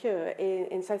problem here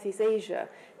in Southeast Asia.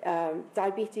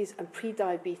 Diabetes and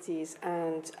pre-diabetes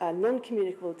and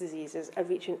non-communicable diseases are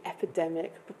reaching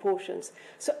epidemic proportions.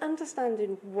 So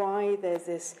understanding why there's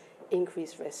this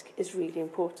increased risk is really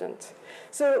important.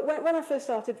 So when I first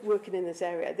started working in this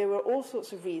area, there were all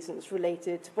sorts of reasons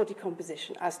related to body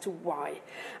composition as to why.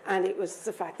 And it was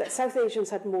the fact that South Asians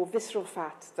had more visceral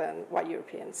fat than white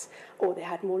Europeans, or they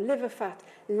had more liver fat,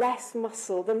 less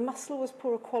muscle. The muscle was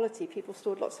poorer quality. People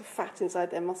stored lots of fat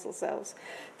inside their muscle cells.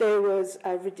 There was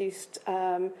a reduced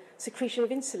secretion of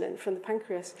insulin from the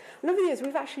pancreas. And over the years,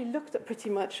 we've actually looked at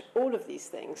pretty much all of these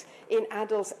things in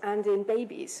adults and in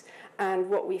babies. And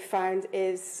what we found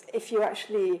is if you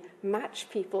actually match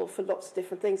people for lots of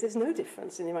different things, there's no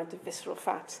difference in the amount of visceral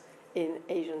fat in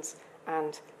Asians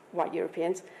and white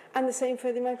Europeans, and the same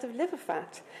for the amount of liver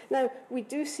fat. Now, we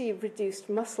do see reduced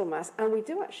muscle mass, and we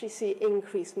do actually see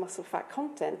increased muscle fat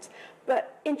content,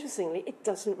 but interestingly, it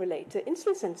doesn't relate to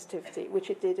insulin sensitivity, which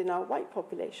it did in our white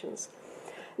populations.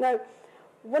 Now,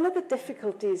 one of the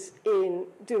difficulties in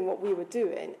doing what we were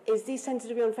doing is these tended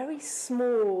to be on very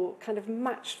small, kind of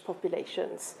matched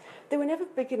populations. They were never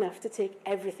big enough to take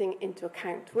everything into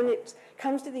account. When it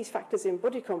comes to these factors in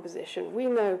body composition, we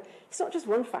know it's not just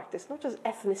one factor, it's not just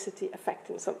ethnicity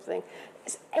affecting something,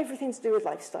 it's everything to do with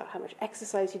lifestyle, how much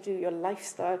exercise you do, your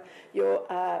lifestyle, your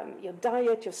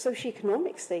diet, your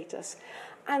socioeconomic status.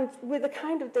 And with the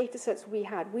kind of data sets we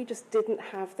had, we just didn't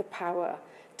have the power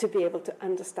to be able to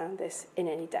understand this in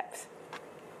any depth.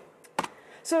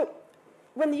 So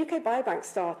when the UK Biobank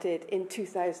started in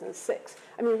 2006,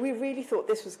 I mean, we really thought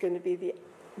this was going to be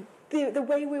the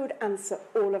way we would answer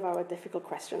all of our difficult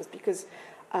questions, because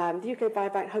the UK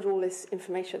Biobank had all this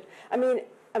information. I mean,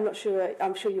 I'm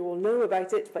sure you all know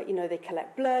about it, but, you know, they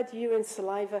collect blood, urine,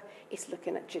 saliva. It's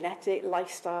looking at genetic,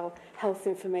 lifestyle, health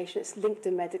information. It's linked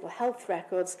to medical health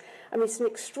records. I mean, it's an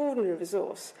extraordinary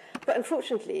resource. But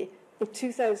unfortunately, in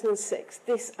 2006,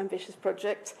 this ambitious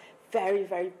project, very,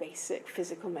 very basic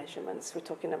physical measurements. We're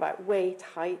talking about weight,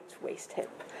 height, waist, hip.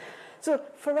 So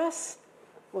for us,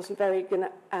 wasn't very going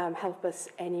to help us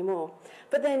anymore.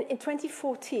 But then in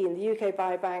 2014, the UK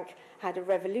Biobank had a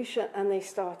revolution and they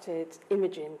started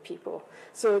imaging people.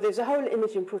 So there's a whole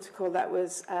imaging protocol that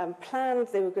was planned.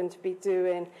 They were going to be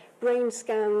doing brain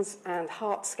scans and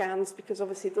heart scans, because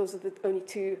obviously those are the only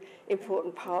two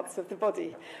important parts of the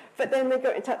body. But then they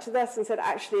got in touch with us and said,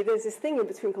 actually, there's this thing in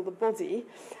between called the body,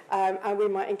 and we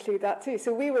might include that too.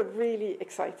 So we were really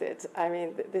excited. I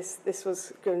mean, this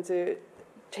was going to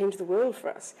change the world for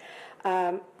us.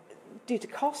 Due to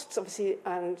costs, obviously,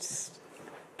 and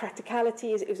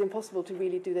practicalities, it was impossible to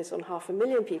really do this on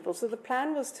 500,000 people. So the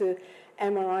plan was to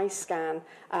MRI scan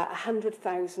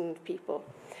 100,000 people.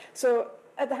 So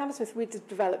at the Hammersmith, we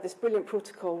developed this brilliant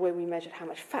protocol where we measured how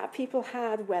much fat people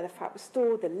had, where the fat was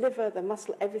stored, the liver, the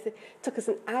muscle, everything. It took us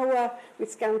an hour. We'd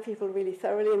scan people really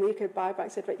thoroughly, and the UK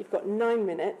Biobank said, right, you've got 9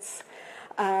 minutes.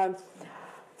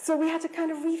 So we had to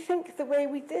kind of rethink the way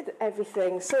we did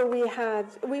everything. So we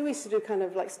used to do kind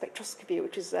of like spectroscopy,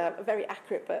 which is a very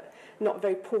accurate but not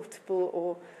very portable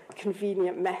or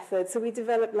convenient method. So we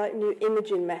developed like new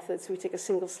imaging methods. So we take a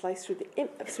single slice through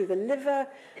the liver,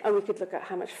 and we could look at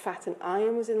how much fat and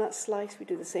iron was in that slice. We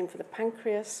do the same for the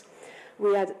pancreas.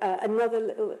 We had another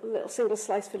little single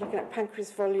slice for looking at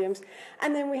pancreas volumes.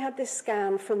 And then we had this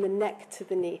scan from the neck to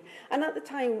the knee. And at the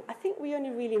time, I think we only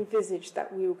really envisaged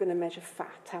that we were going to measure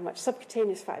fat, how much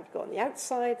subcutaneous fat you've got on the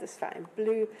outside, this fat in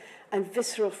blue, and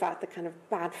visceral fat, the kind of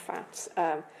bad fat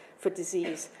for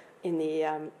disease in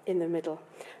the middle.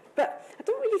 But I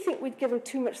don't really think we'd given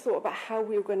too much thought about how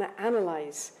we were going to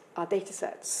analyse our data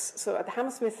sets. So at the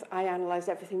Hammersmith, I analysed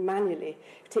everything manually.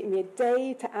 It took me a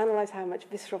day to analyse how much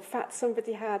visceral fat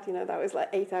somebody had. You know, that was like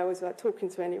 8 hours without talking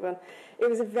to anyone. It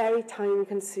was a very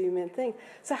time-consuming thing.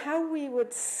 So how we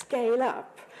would scale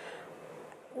up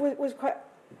was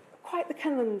quite the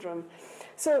conundrum.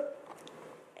 So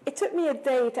it took me a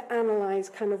day to analyse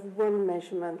kind of one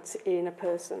measurement in a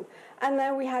person. And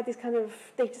now we had these kind of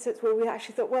data sets where we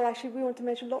actually thought, well, actually, we want to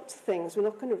measure lots of things. We're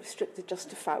not going to restrict it just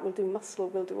to fat. We'll do muscle.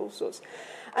 We'll do all sorts.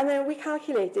 And then we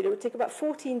calculated it would take about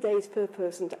 14 days per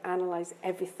person to analyse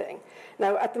everything.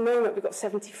 Now, at the moment, we've got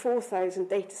 74,000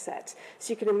 data sets.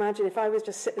 So you can imagine if I was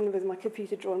just sitting with my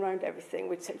computer drawing around everything, it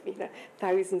would take me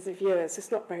thousands of years.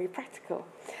 It's not very practical.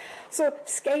 So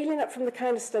scaling up from the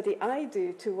kind of study I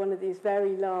do to one of these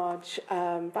very large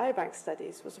biobank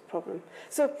studies was a problem.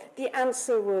 So the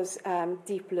answer was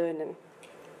deep learning.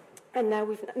 And now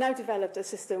we've developed a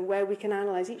system where we can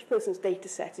analyse each person's data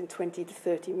set in 20 to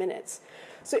 30 minutes.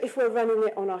 So if we're running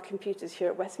it on our computers here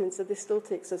at Westminster, this still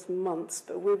takes us months,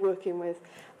 but we're working with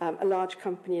a large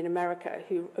company in America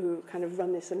who kind of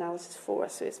run this analysis for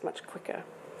us, so it's much quicker.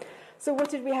 So what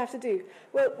did we have to do?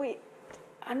 Well,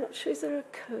 I'm not sure, is there a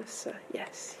cursor?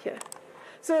 Yes, here.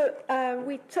 So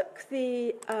we took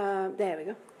there we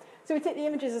go. So we take the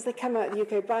images as they come out of the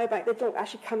UK Biobank. They don't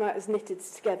actually come out as knitted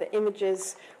together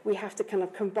images. We have to kind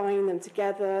of combine them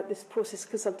together. This process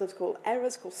is sometimes called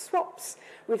errors, called swaps.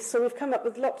 So we've come up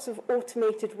with lots of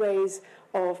automated ways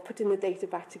of putting the data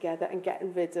back together and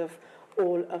getting rid of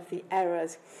all of the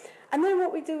errors. And then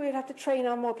what we do, we'd have to train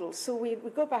our models. So we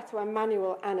go back to our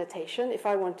manual annotation. If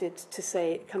I wanted to,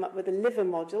 say, come up with a liver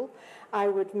model, I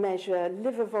would measure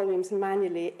liver volumes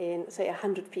manually in, say,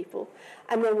 100 people.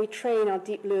 And then we train our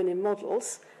deep learning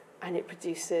models, and it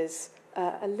produces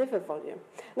a liver volume.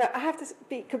 Now, I have to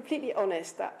be completely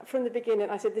honest that from the beginning,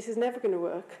 I said, this is never going to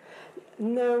work.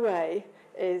 No way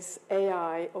is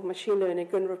AI or machine learning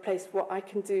going to replace what I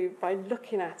can do by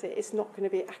looking at it. It's not going to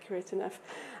be accurate enough.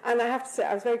 And I have to say,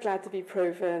 I was very glad to be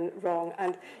proven wrong,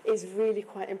 and it's really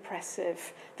quite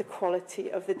impressive, the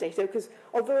quality of the data, because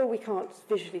although we can't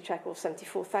visually check all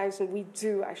 74,000, we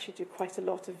do actually do quite a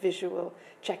lot of visual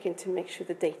checking to make sure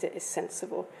the data is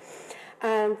sensible.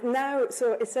 And now,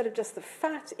 so instead of just the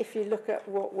fat, if you look at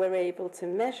what we're able to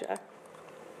measure,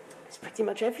 it's pretty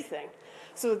much everything.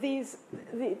 So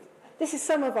this is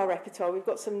some of our repertoire. We've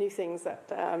got some new things that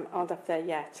aren't up there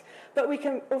yet. But we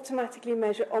can automatically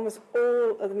measure almost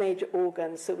all of the major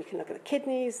organs. So we can look at the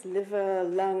kidneys, liver,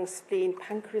 lungs, spleen,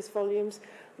 pancreas volumes.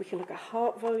 We can look at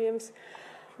heart volumes.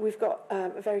 We've got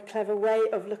a very clever way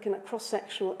of looking at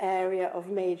cross-sectional area of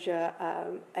major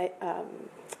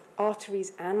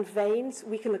arteries and veins.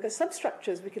 We can look at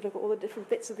substructures. We can look at all the different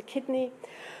bits of the kidney.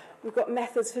 We've got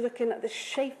methods for looking at the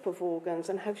shape of organs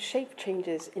and how shape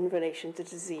changes in relation to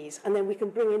disease. And then we can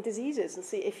bring in diseases and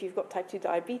see if you've got type 2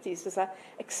 diabetes, does that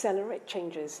accelerate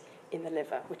changes in the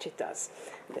liver, which it does.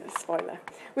 A bit of a spoiler.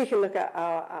 We can look at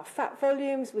our fat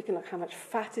volumes. We can look at how much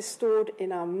fat is stored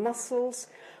in our muscles.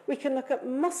 We can look at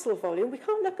muscle volume. We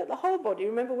can't look at the whole body.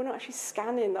 Remember, we're not actually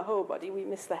scanning the whole body. We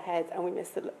miss the head and we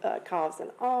miss the calves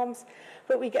and arms,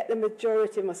 but we get the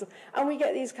majority of muscle. And we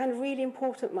get these kind of really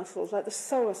important muscles, like the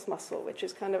psoas muscle, which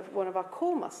is kind of one of our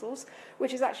core muscles,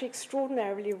 which is actually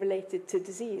extraordinarily related to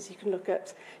disease. You can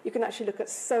actually look at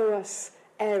psoas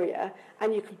area,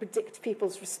 and you can predict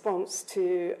people's response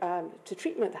to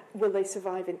treatment. Will they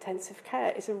survive intensive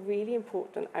care? It's a really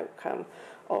important outcome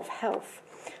of health.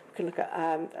 We can look at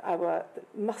our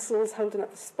muscles holding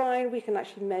up the spine. We can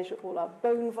actually measure all our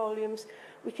bone volumes.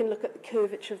 We can look at the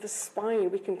curvature of the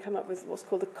spine. We can come up with what's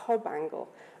called the Cobb angle,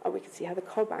 and we can see how the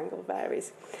Cobb angle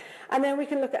varies. And then we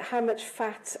can look at how much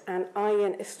fat and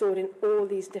iron is stored in all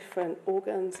these different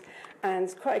organs.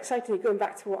 And quite excitingly, going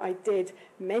back to what I did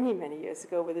many, many years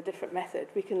ago with a different method,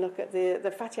 we can look at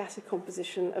the fatty acid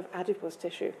composition of adipose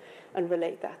tissue and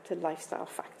relate that to lifestyle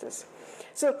factors.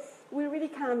 So we really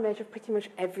can measure pretty much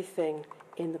everything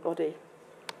in the body.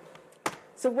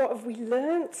 So what have we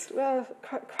learnt? Well,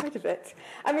 quite a bit.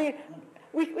 I mean,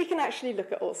 we can actually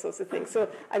look at all sorts of things. So,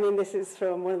 I mean, this is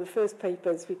from one of the first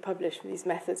papers we published with these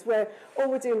methods, where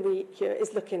all we're doing here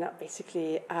is looking at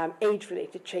basically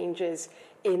age-related changes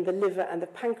in the liver and the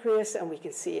pancreas, and we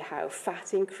can see how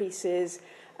fat increases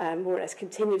more or less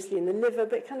continuously in the liver,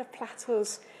 but it kind of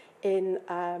plateaus in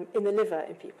the liver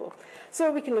in people.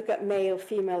 So we can look at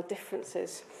male-female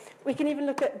differences. We can even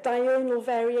look at diurnal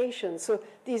variations. So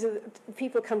these are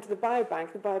people come to the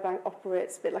biobank. The biobank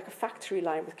operates a bit like a factory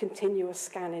line with continuous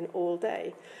scanning all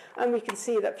day. And we can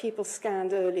see that people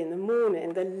scanned early in the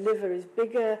morning, the liver is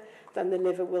bigger than the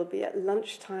liver will be at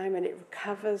lunchtime, and it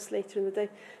recovers later in the day.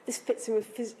 This fits in with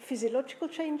physiological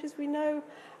changes we know,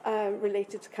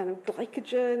 related to kind of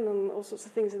glycogen and all sorts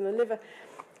of things in the liver.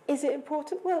 Is it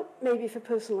important? Well, maybe for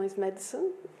personalised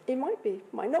medicine, it might be.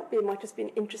 Might not be. It might just be an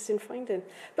interesting finding.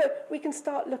 But we can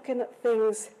start looking at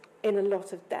things in a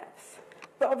lot of depth.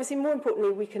 But obviously, more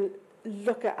importantly, we can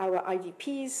look at our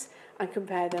IDPs and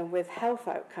compare them with health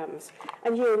outcomes.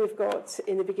 And here we've got,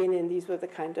 in the beginning, these were the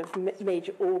kind of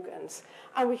major organs.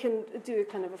 And we can do a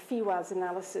kind of a PHWAS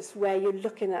analysis where you're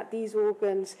looking at these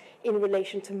organs in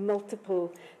relation to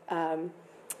multiple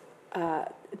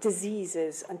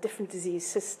diseases and different disease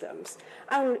systems.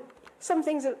 And some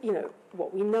things that,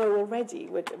 what we know already,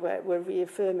 we're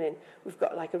reaffirming. We've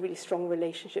got like a really strong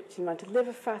relationship between the amount of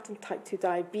liver fat and type 2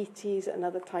 diabetes and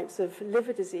other types of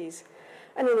liver disease.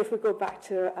 And then if we go back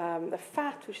to the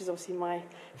fat, which is obviously my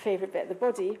favourite bit of the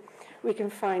body, we can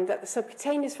find that the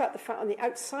subcutaneous fat, the fat on the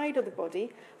outside of the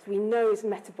body, as we know is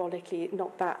metabolically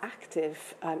not that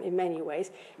active in many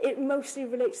ways. It mostly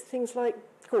relates to things like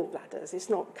gallbladders. It's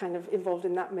not kind of involved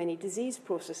in that many disease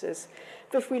processes.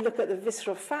 But if we look at the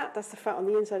visceral fat, that's the fat on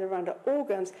the inside around our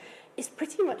organs, it's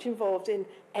pretty much involved in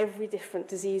every different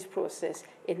disease process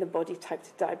in the body, type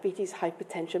 2 diabetes,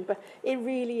 hypertension, but it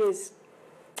really is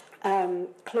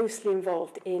closely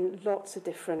involved in lots of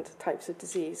different types of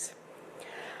disease.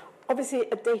 Obviously,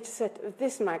 a data set of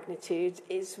this magnitude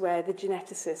is where the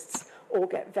geneticists all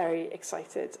get very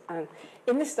excited. And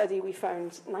in this study, we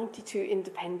found 92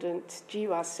 independent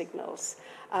GWAS signals.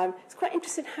 It's quite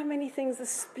interesting how many things the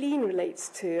spleen relates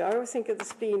to. I always think of the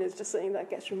spleen as just something that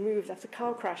gets removed after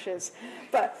car crashes,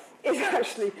 but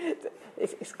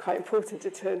it's quite important,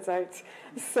 it turns out.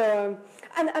 So,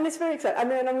 and it's very exciting. I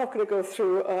mean, I'm not going to go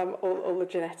through all the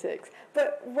genetics,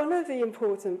 but one of the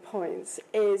important points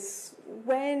is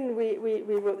when we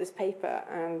wrote this paper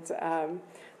and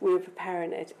we were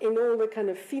preparing it, in all the kind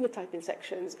of phenotyping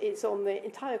sections, it's on the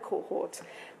entire cohort.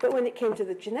 But when it came to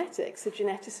the genetics, the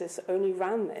geneticists only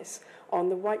ran this on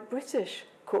the white British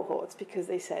cohorts because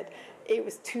they said it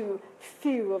was too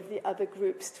few of the other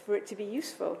groups for it to be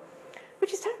useful,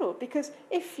 which is terrible because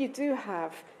if you do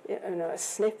have a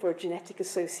SNP or a genetic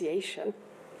association,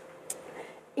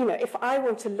 if I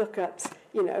want to look at,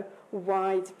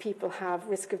 why do people have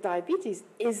risk of diabetes,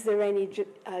 is there any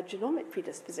genomic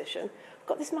predisposition? I've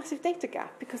got this massive data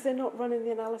gap because they're not running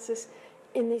the analysis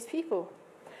in these people.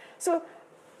 So,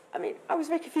 I was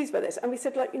very confused by this, and we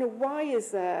said, why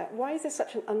is there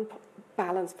such an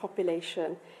unbalanced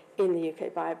population in the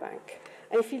UK Biobank?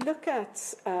 And if you look at,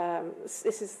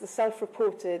 this is the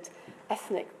self-reported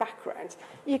ethnic background,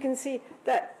 you can see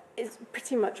that it's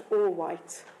pretty much all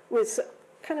white, with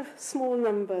kind of small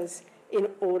numbers in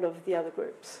all of the other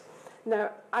groups.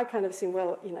 Now, I kind of assume,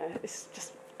 it's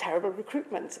just terrible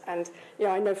recruitment. And,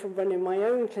 I know from running my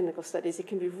own clinical studies, it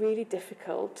can be really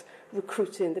difficult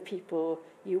recruiting the people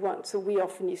you want. So we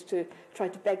often used to try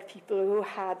to beg people who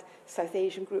had South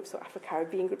Asian groups or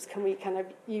Afro-Caribbean groups, can we kind of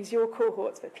use your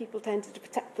cohorts? But people tended to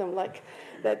protect them like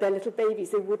they're little babies.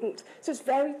 They wouldn't. So it's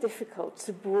very difficult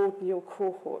to broaden your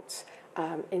cohorts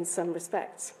in some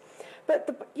respects. But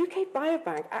the UK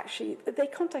Biobank, actually, they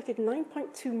contacted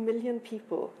 9.2 million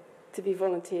people to be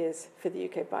volunteers for the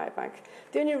UK Biobank.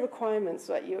 The only requirements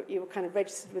were you were kind of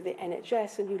registered with the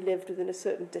NHS and you lived within a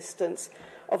certain distance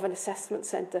of an assessment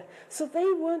centre. So they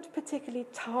weren't particularly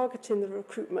targeting the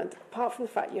recruitment, apart from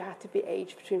the fact you had to be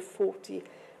aged between 40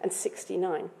 and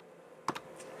 69.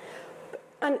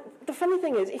 And the funny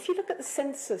thing is, if you look at the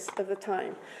census of the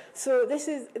time, so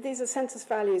these are census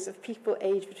values of people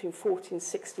aged between 40 and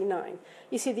 69.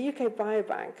 You see, the UK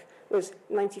Biobank was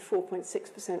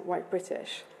 94.6% white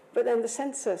British, but then the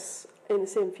census in the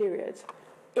same period,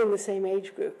 in the same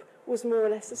age group, was more or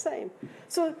less the same.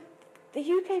 So the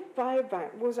UK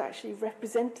Biobank was actually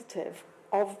representative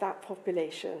of that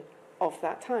population of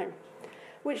that time,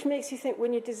 which makes you think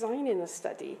when you're designing a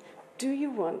study, do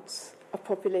you want a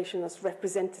population that's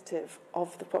representative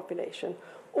of the population,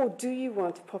 or do you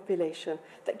want a population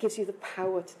that gives you the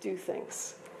power to do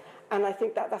things? And I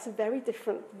think that's a very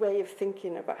different way of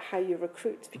thinking about how you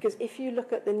recruit, because if you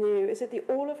look at the new, is it the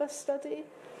All of Us study?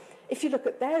 If you look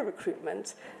at their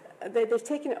recruitment, they've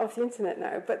taken it off the internet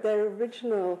now, but their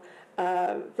original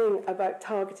thing about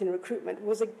targeting recruitment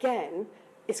was, again,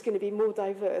 it's going to be more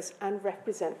diverse and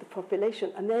represent the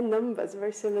population. And their numbers are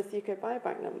very similar to the UK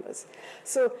Biobank numbers.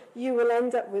 So you will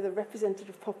end up with a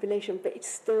representative population, but it's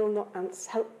still not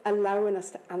allowing us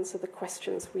to answer the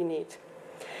questions we need.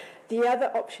 The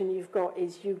other option you've got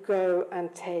is you go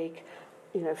and take,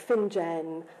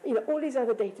 FinGen, all these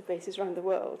other databases around the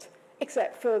world,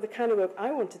 except for the kind of work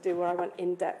I want to do where I want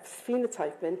in-depth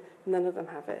phenotyping, none of them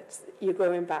have it. You're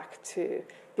going back to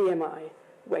BMI,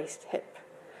 waist, hip.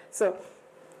 So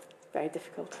very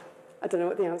difficult. I don't know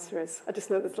what the answer is. I just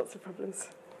know there's lots of problems.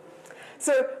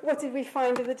 So what did we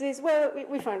find in the disease? Well,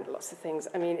 we found lots of things.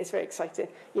 I mean, it's very exciting.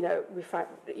 We found,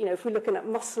 if we're looking at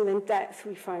muscle in depth,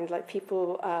 we found like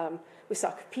people with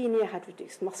sarcopenia had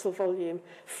reduced muscle volume.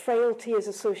 Frailty is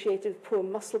associated with poor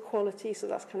muscle quality, so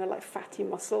that's kind of like fatty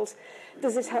muscles.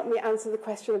 Does this help me answer the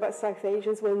question about South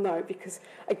Asians? Well, no, because,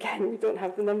 again, we don't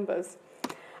have the numbers.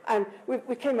 And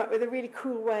we came up with a really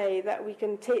cool way that we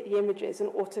can take the images and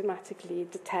automatically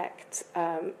detect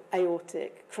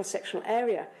aortic cross-sectional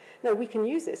area. Now, we can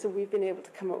use this, and we've been able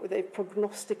to come up with a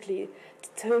prognostically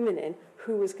determining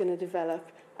who was going to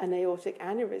develop an aortic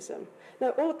aneurysm. Now,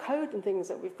 all the code and things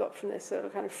that we've got from this are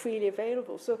kind of freely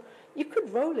available. So you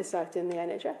could roll this out in the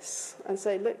NHS and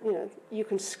say, look, you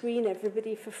can screen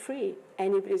everybody for free,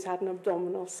 anybody who's had an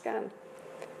abdominal scan.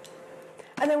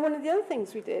 And then one of the other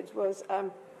things we did was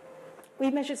we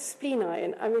measured spleen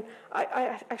iron. I mean,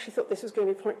 I actually thought this was going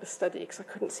to be a pointless study because I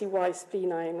couldn't see why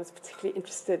spleen iron was particularly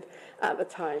interested at the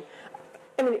time.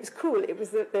 I mean, it was cool. It was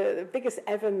the biggest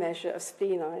ever measure of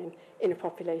spleen iron in a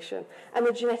population. And the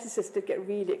geneticists did get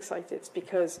really excited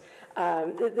because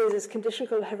there's this condition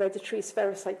called hereditary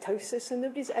spherocytosis, and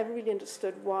nobody's ever really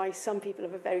understood why some people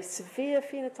have a very severe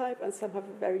phenotype and some have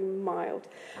a very mild.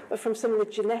 But from some of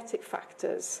the genetic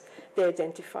factors they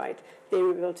identified, they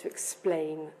were able to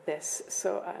explain this.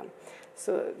 So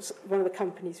one of the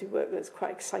companies we work with is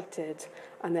quite excited,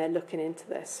 and they're looking into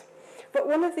this. But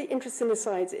one of the interesting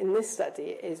asides in this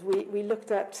study is we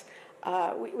looked at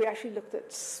we actually looked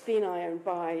at spleen iron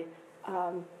by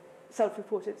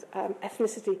self-reported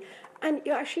ethnicity, and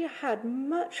you actually had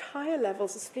much higher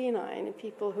levels of spleen iron in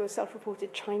people who are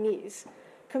self-reported Chinese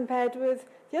compared with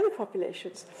the other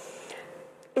populations.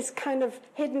 It's kind of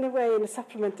hidden away in a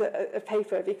supplement, a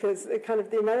paper, because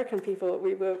the American people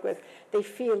we work with, they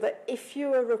feel that if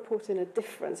you are reporting a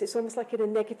difference, it's almost like in a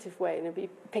negative way and it'll be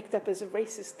picked up as a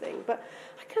racist thing. But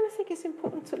I kind of think it's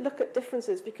important to look at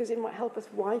differences because it might help us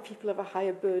why people have a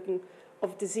higher burden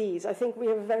of disease. I think we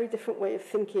have a very different way of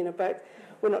thinking about,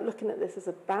 we're not looking at this as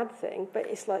a bad thing, but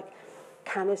it's like,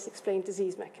 can this explain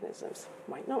disease mechanisms?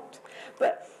 Might not.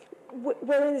 But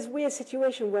we're in this weird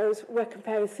situation where we're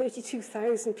comparing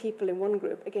 32,000 people in one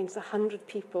group against 100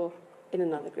 people in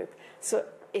another group. So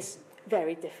it's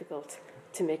very difficult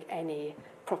to make any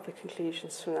proper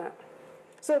conclusions from that.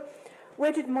 So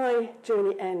where did my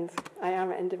journey end? I am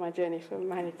ending my journey for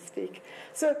Manny to speak.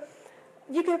 So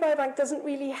UK Biobank doesn't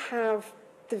really have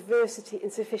diversity in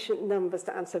sufficient numbers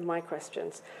to answer my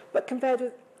questions, but compared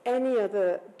with any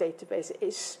other database, it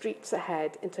is streets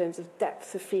ahead in terms of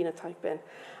depth of phenotyping.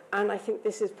 And I think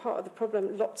this is part of the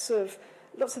problem. Lots of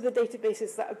the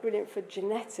databases that are brilliant for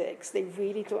genetics, they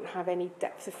really don't have any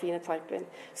depth of phenotyping.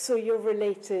 So you're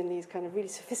relating these kind of really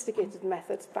sophisticated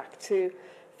methods back to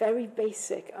very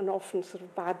basic and often sort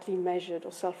of badly measured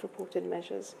or self-reported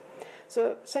measures.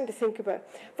 So something to think about.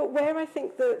 But where I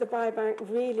think the biobank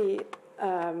really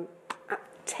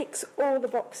ticks all the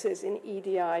boxes in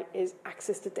EDI is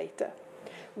access to data,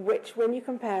 which when you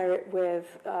compare it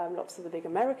with lots of the big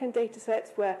American data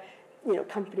sets where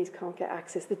companies can't get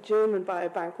access, the German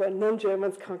biobank where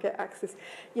non-Germans can't get access,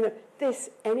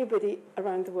 anybody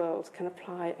around the world can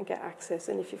apply and get access.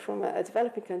 And if you're from a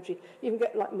developing country, you can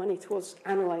get money towards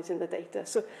analysing the data.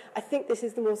 So I think this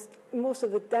is the most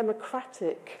of the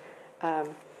democratic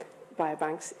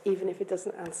biobanks, even if it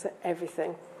doesn't answer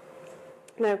everything.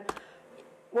 Now,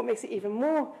 what makes it even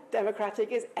more democratic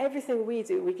is everything we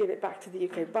do, we give it back to the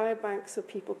UK Biobank so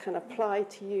people can apply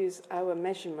to use our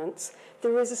measurements.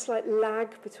 There is a slight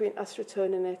lag between us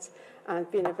returning it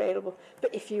and being available.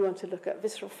 But if you want to look at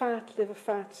visceral fat, liver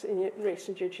fat in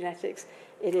relation to your genetics,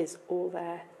 it is all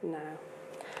there now.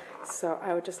 So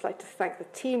I would just like to thank the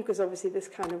team because obviously this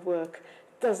kind of work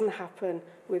doesn't happen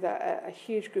without a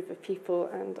huge group of people,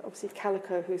 and obviously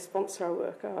Calico, who sponsor our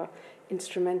work, are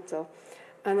instrumental.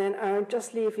 And then I'm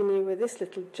just leaving you with this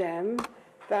little gem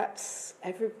that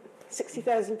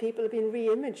 60,000 people have been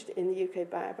re-imaged in the UK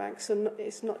Biobank, so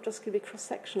it's not just going to be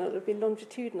cross-sectional, it'll be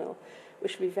longitudinal,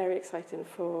 which will be very exciting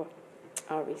for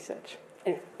our research.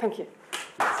 Anyway, thank you.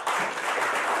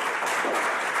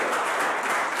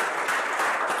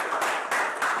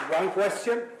 One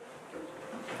question?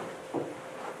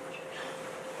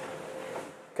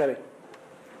 Kevin.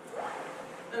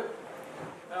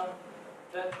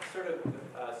 That sort of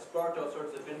sparked all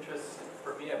sorts of interest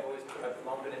for me. I've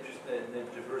long been interested in the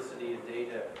diversity of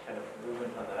data kind of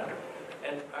movement on that.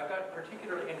 And I got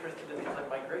particularly interested in things like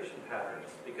migration patterns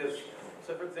because,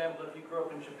 so for example, if you grow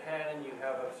up in Japan and you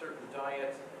have a certain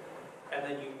diet and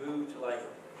then you move to like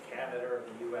Canada or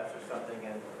the US or something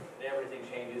and everything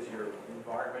changes, your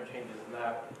environment changes, and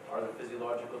that are the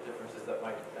physiological differences that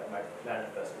might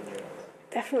manifest in you.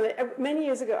 Definitely. Many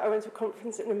years ago, I went to a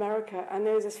conference in America, and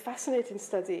there was this fascinating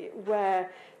study where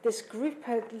this group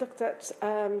had looked at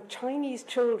Chinese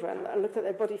children and looked at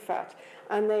their body fat,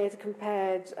 and they had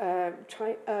compared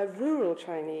rural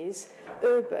Chinese,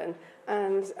 urban,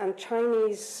 and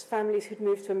Chinese families who'd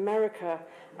moved to America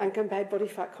and compared body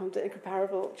fat content in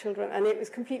comparable children. And it was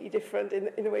completely different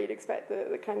in the way you'd expect.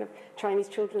 The kind of Chinese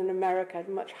children in America had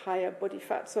much higher body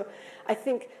fat. So I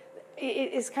think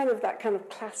it is kind of that kind of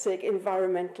classic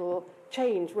environmental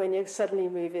change when you suddenly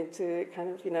move into kind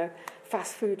of,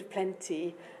 fast food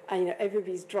plenty and,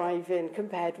 everybody's driving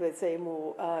compared with, say,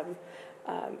 more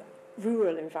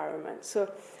rural environment.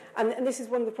 So, and this is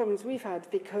one of the problems we've had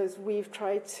because we've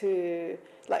tried to,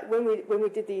 like when we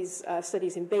did these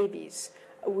studies in babies,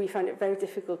 we found it very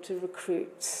difficult to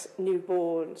recruit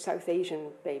newborn South Asian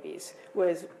babies,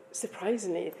 whereas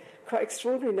surprisingly, quite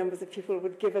extraordinary numbers of people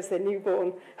would give us their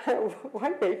newborn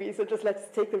white babies and just let us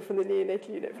take them from the neonatal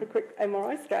unit for a quick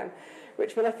MRI scan,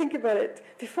 which when I think about it,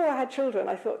 before I had children,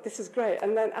 I thought this is great.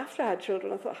 And then after I had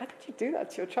children, I thought, how did you do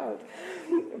that to your child?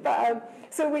 But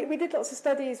so we did lots of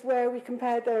studies where we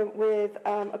compared them with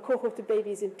a cohort of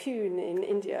babies in Pune in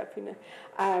India,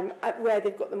 where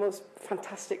they've got the most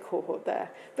fantastic cohort there.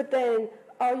 But then,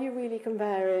 are you really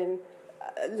comparing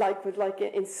like with like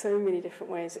in so many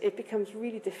different ways? It becomes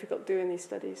really difficult doing these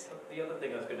studies. The other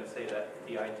thing I was going to say, that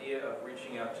the idea of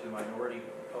reaching out to minority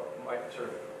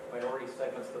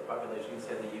segments of the population,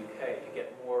 say the UK, to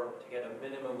get a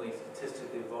minimally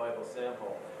statistically viable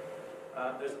sample.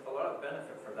 There's a lot of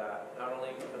benefit for that, not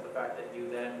only for the fact that you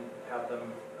then have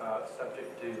them subject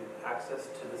to access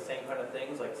to the same kind of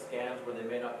things, like scans where they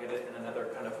may not get it in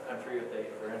another kind of country if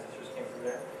their ancestors came from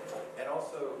there, and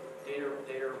also a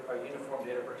uniform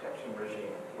data protection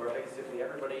regime, where basically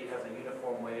everybody has a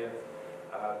uniform way of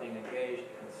being engaged,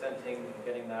 consenting, and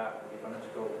getting that. We don't have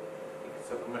to go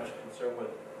so much concerned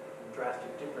with drastic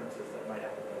differences that might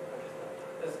happen in other countries.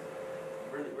 This is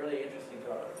really, really interesting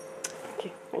talk. Thank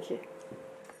you. Thank you.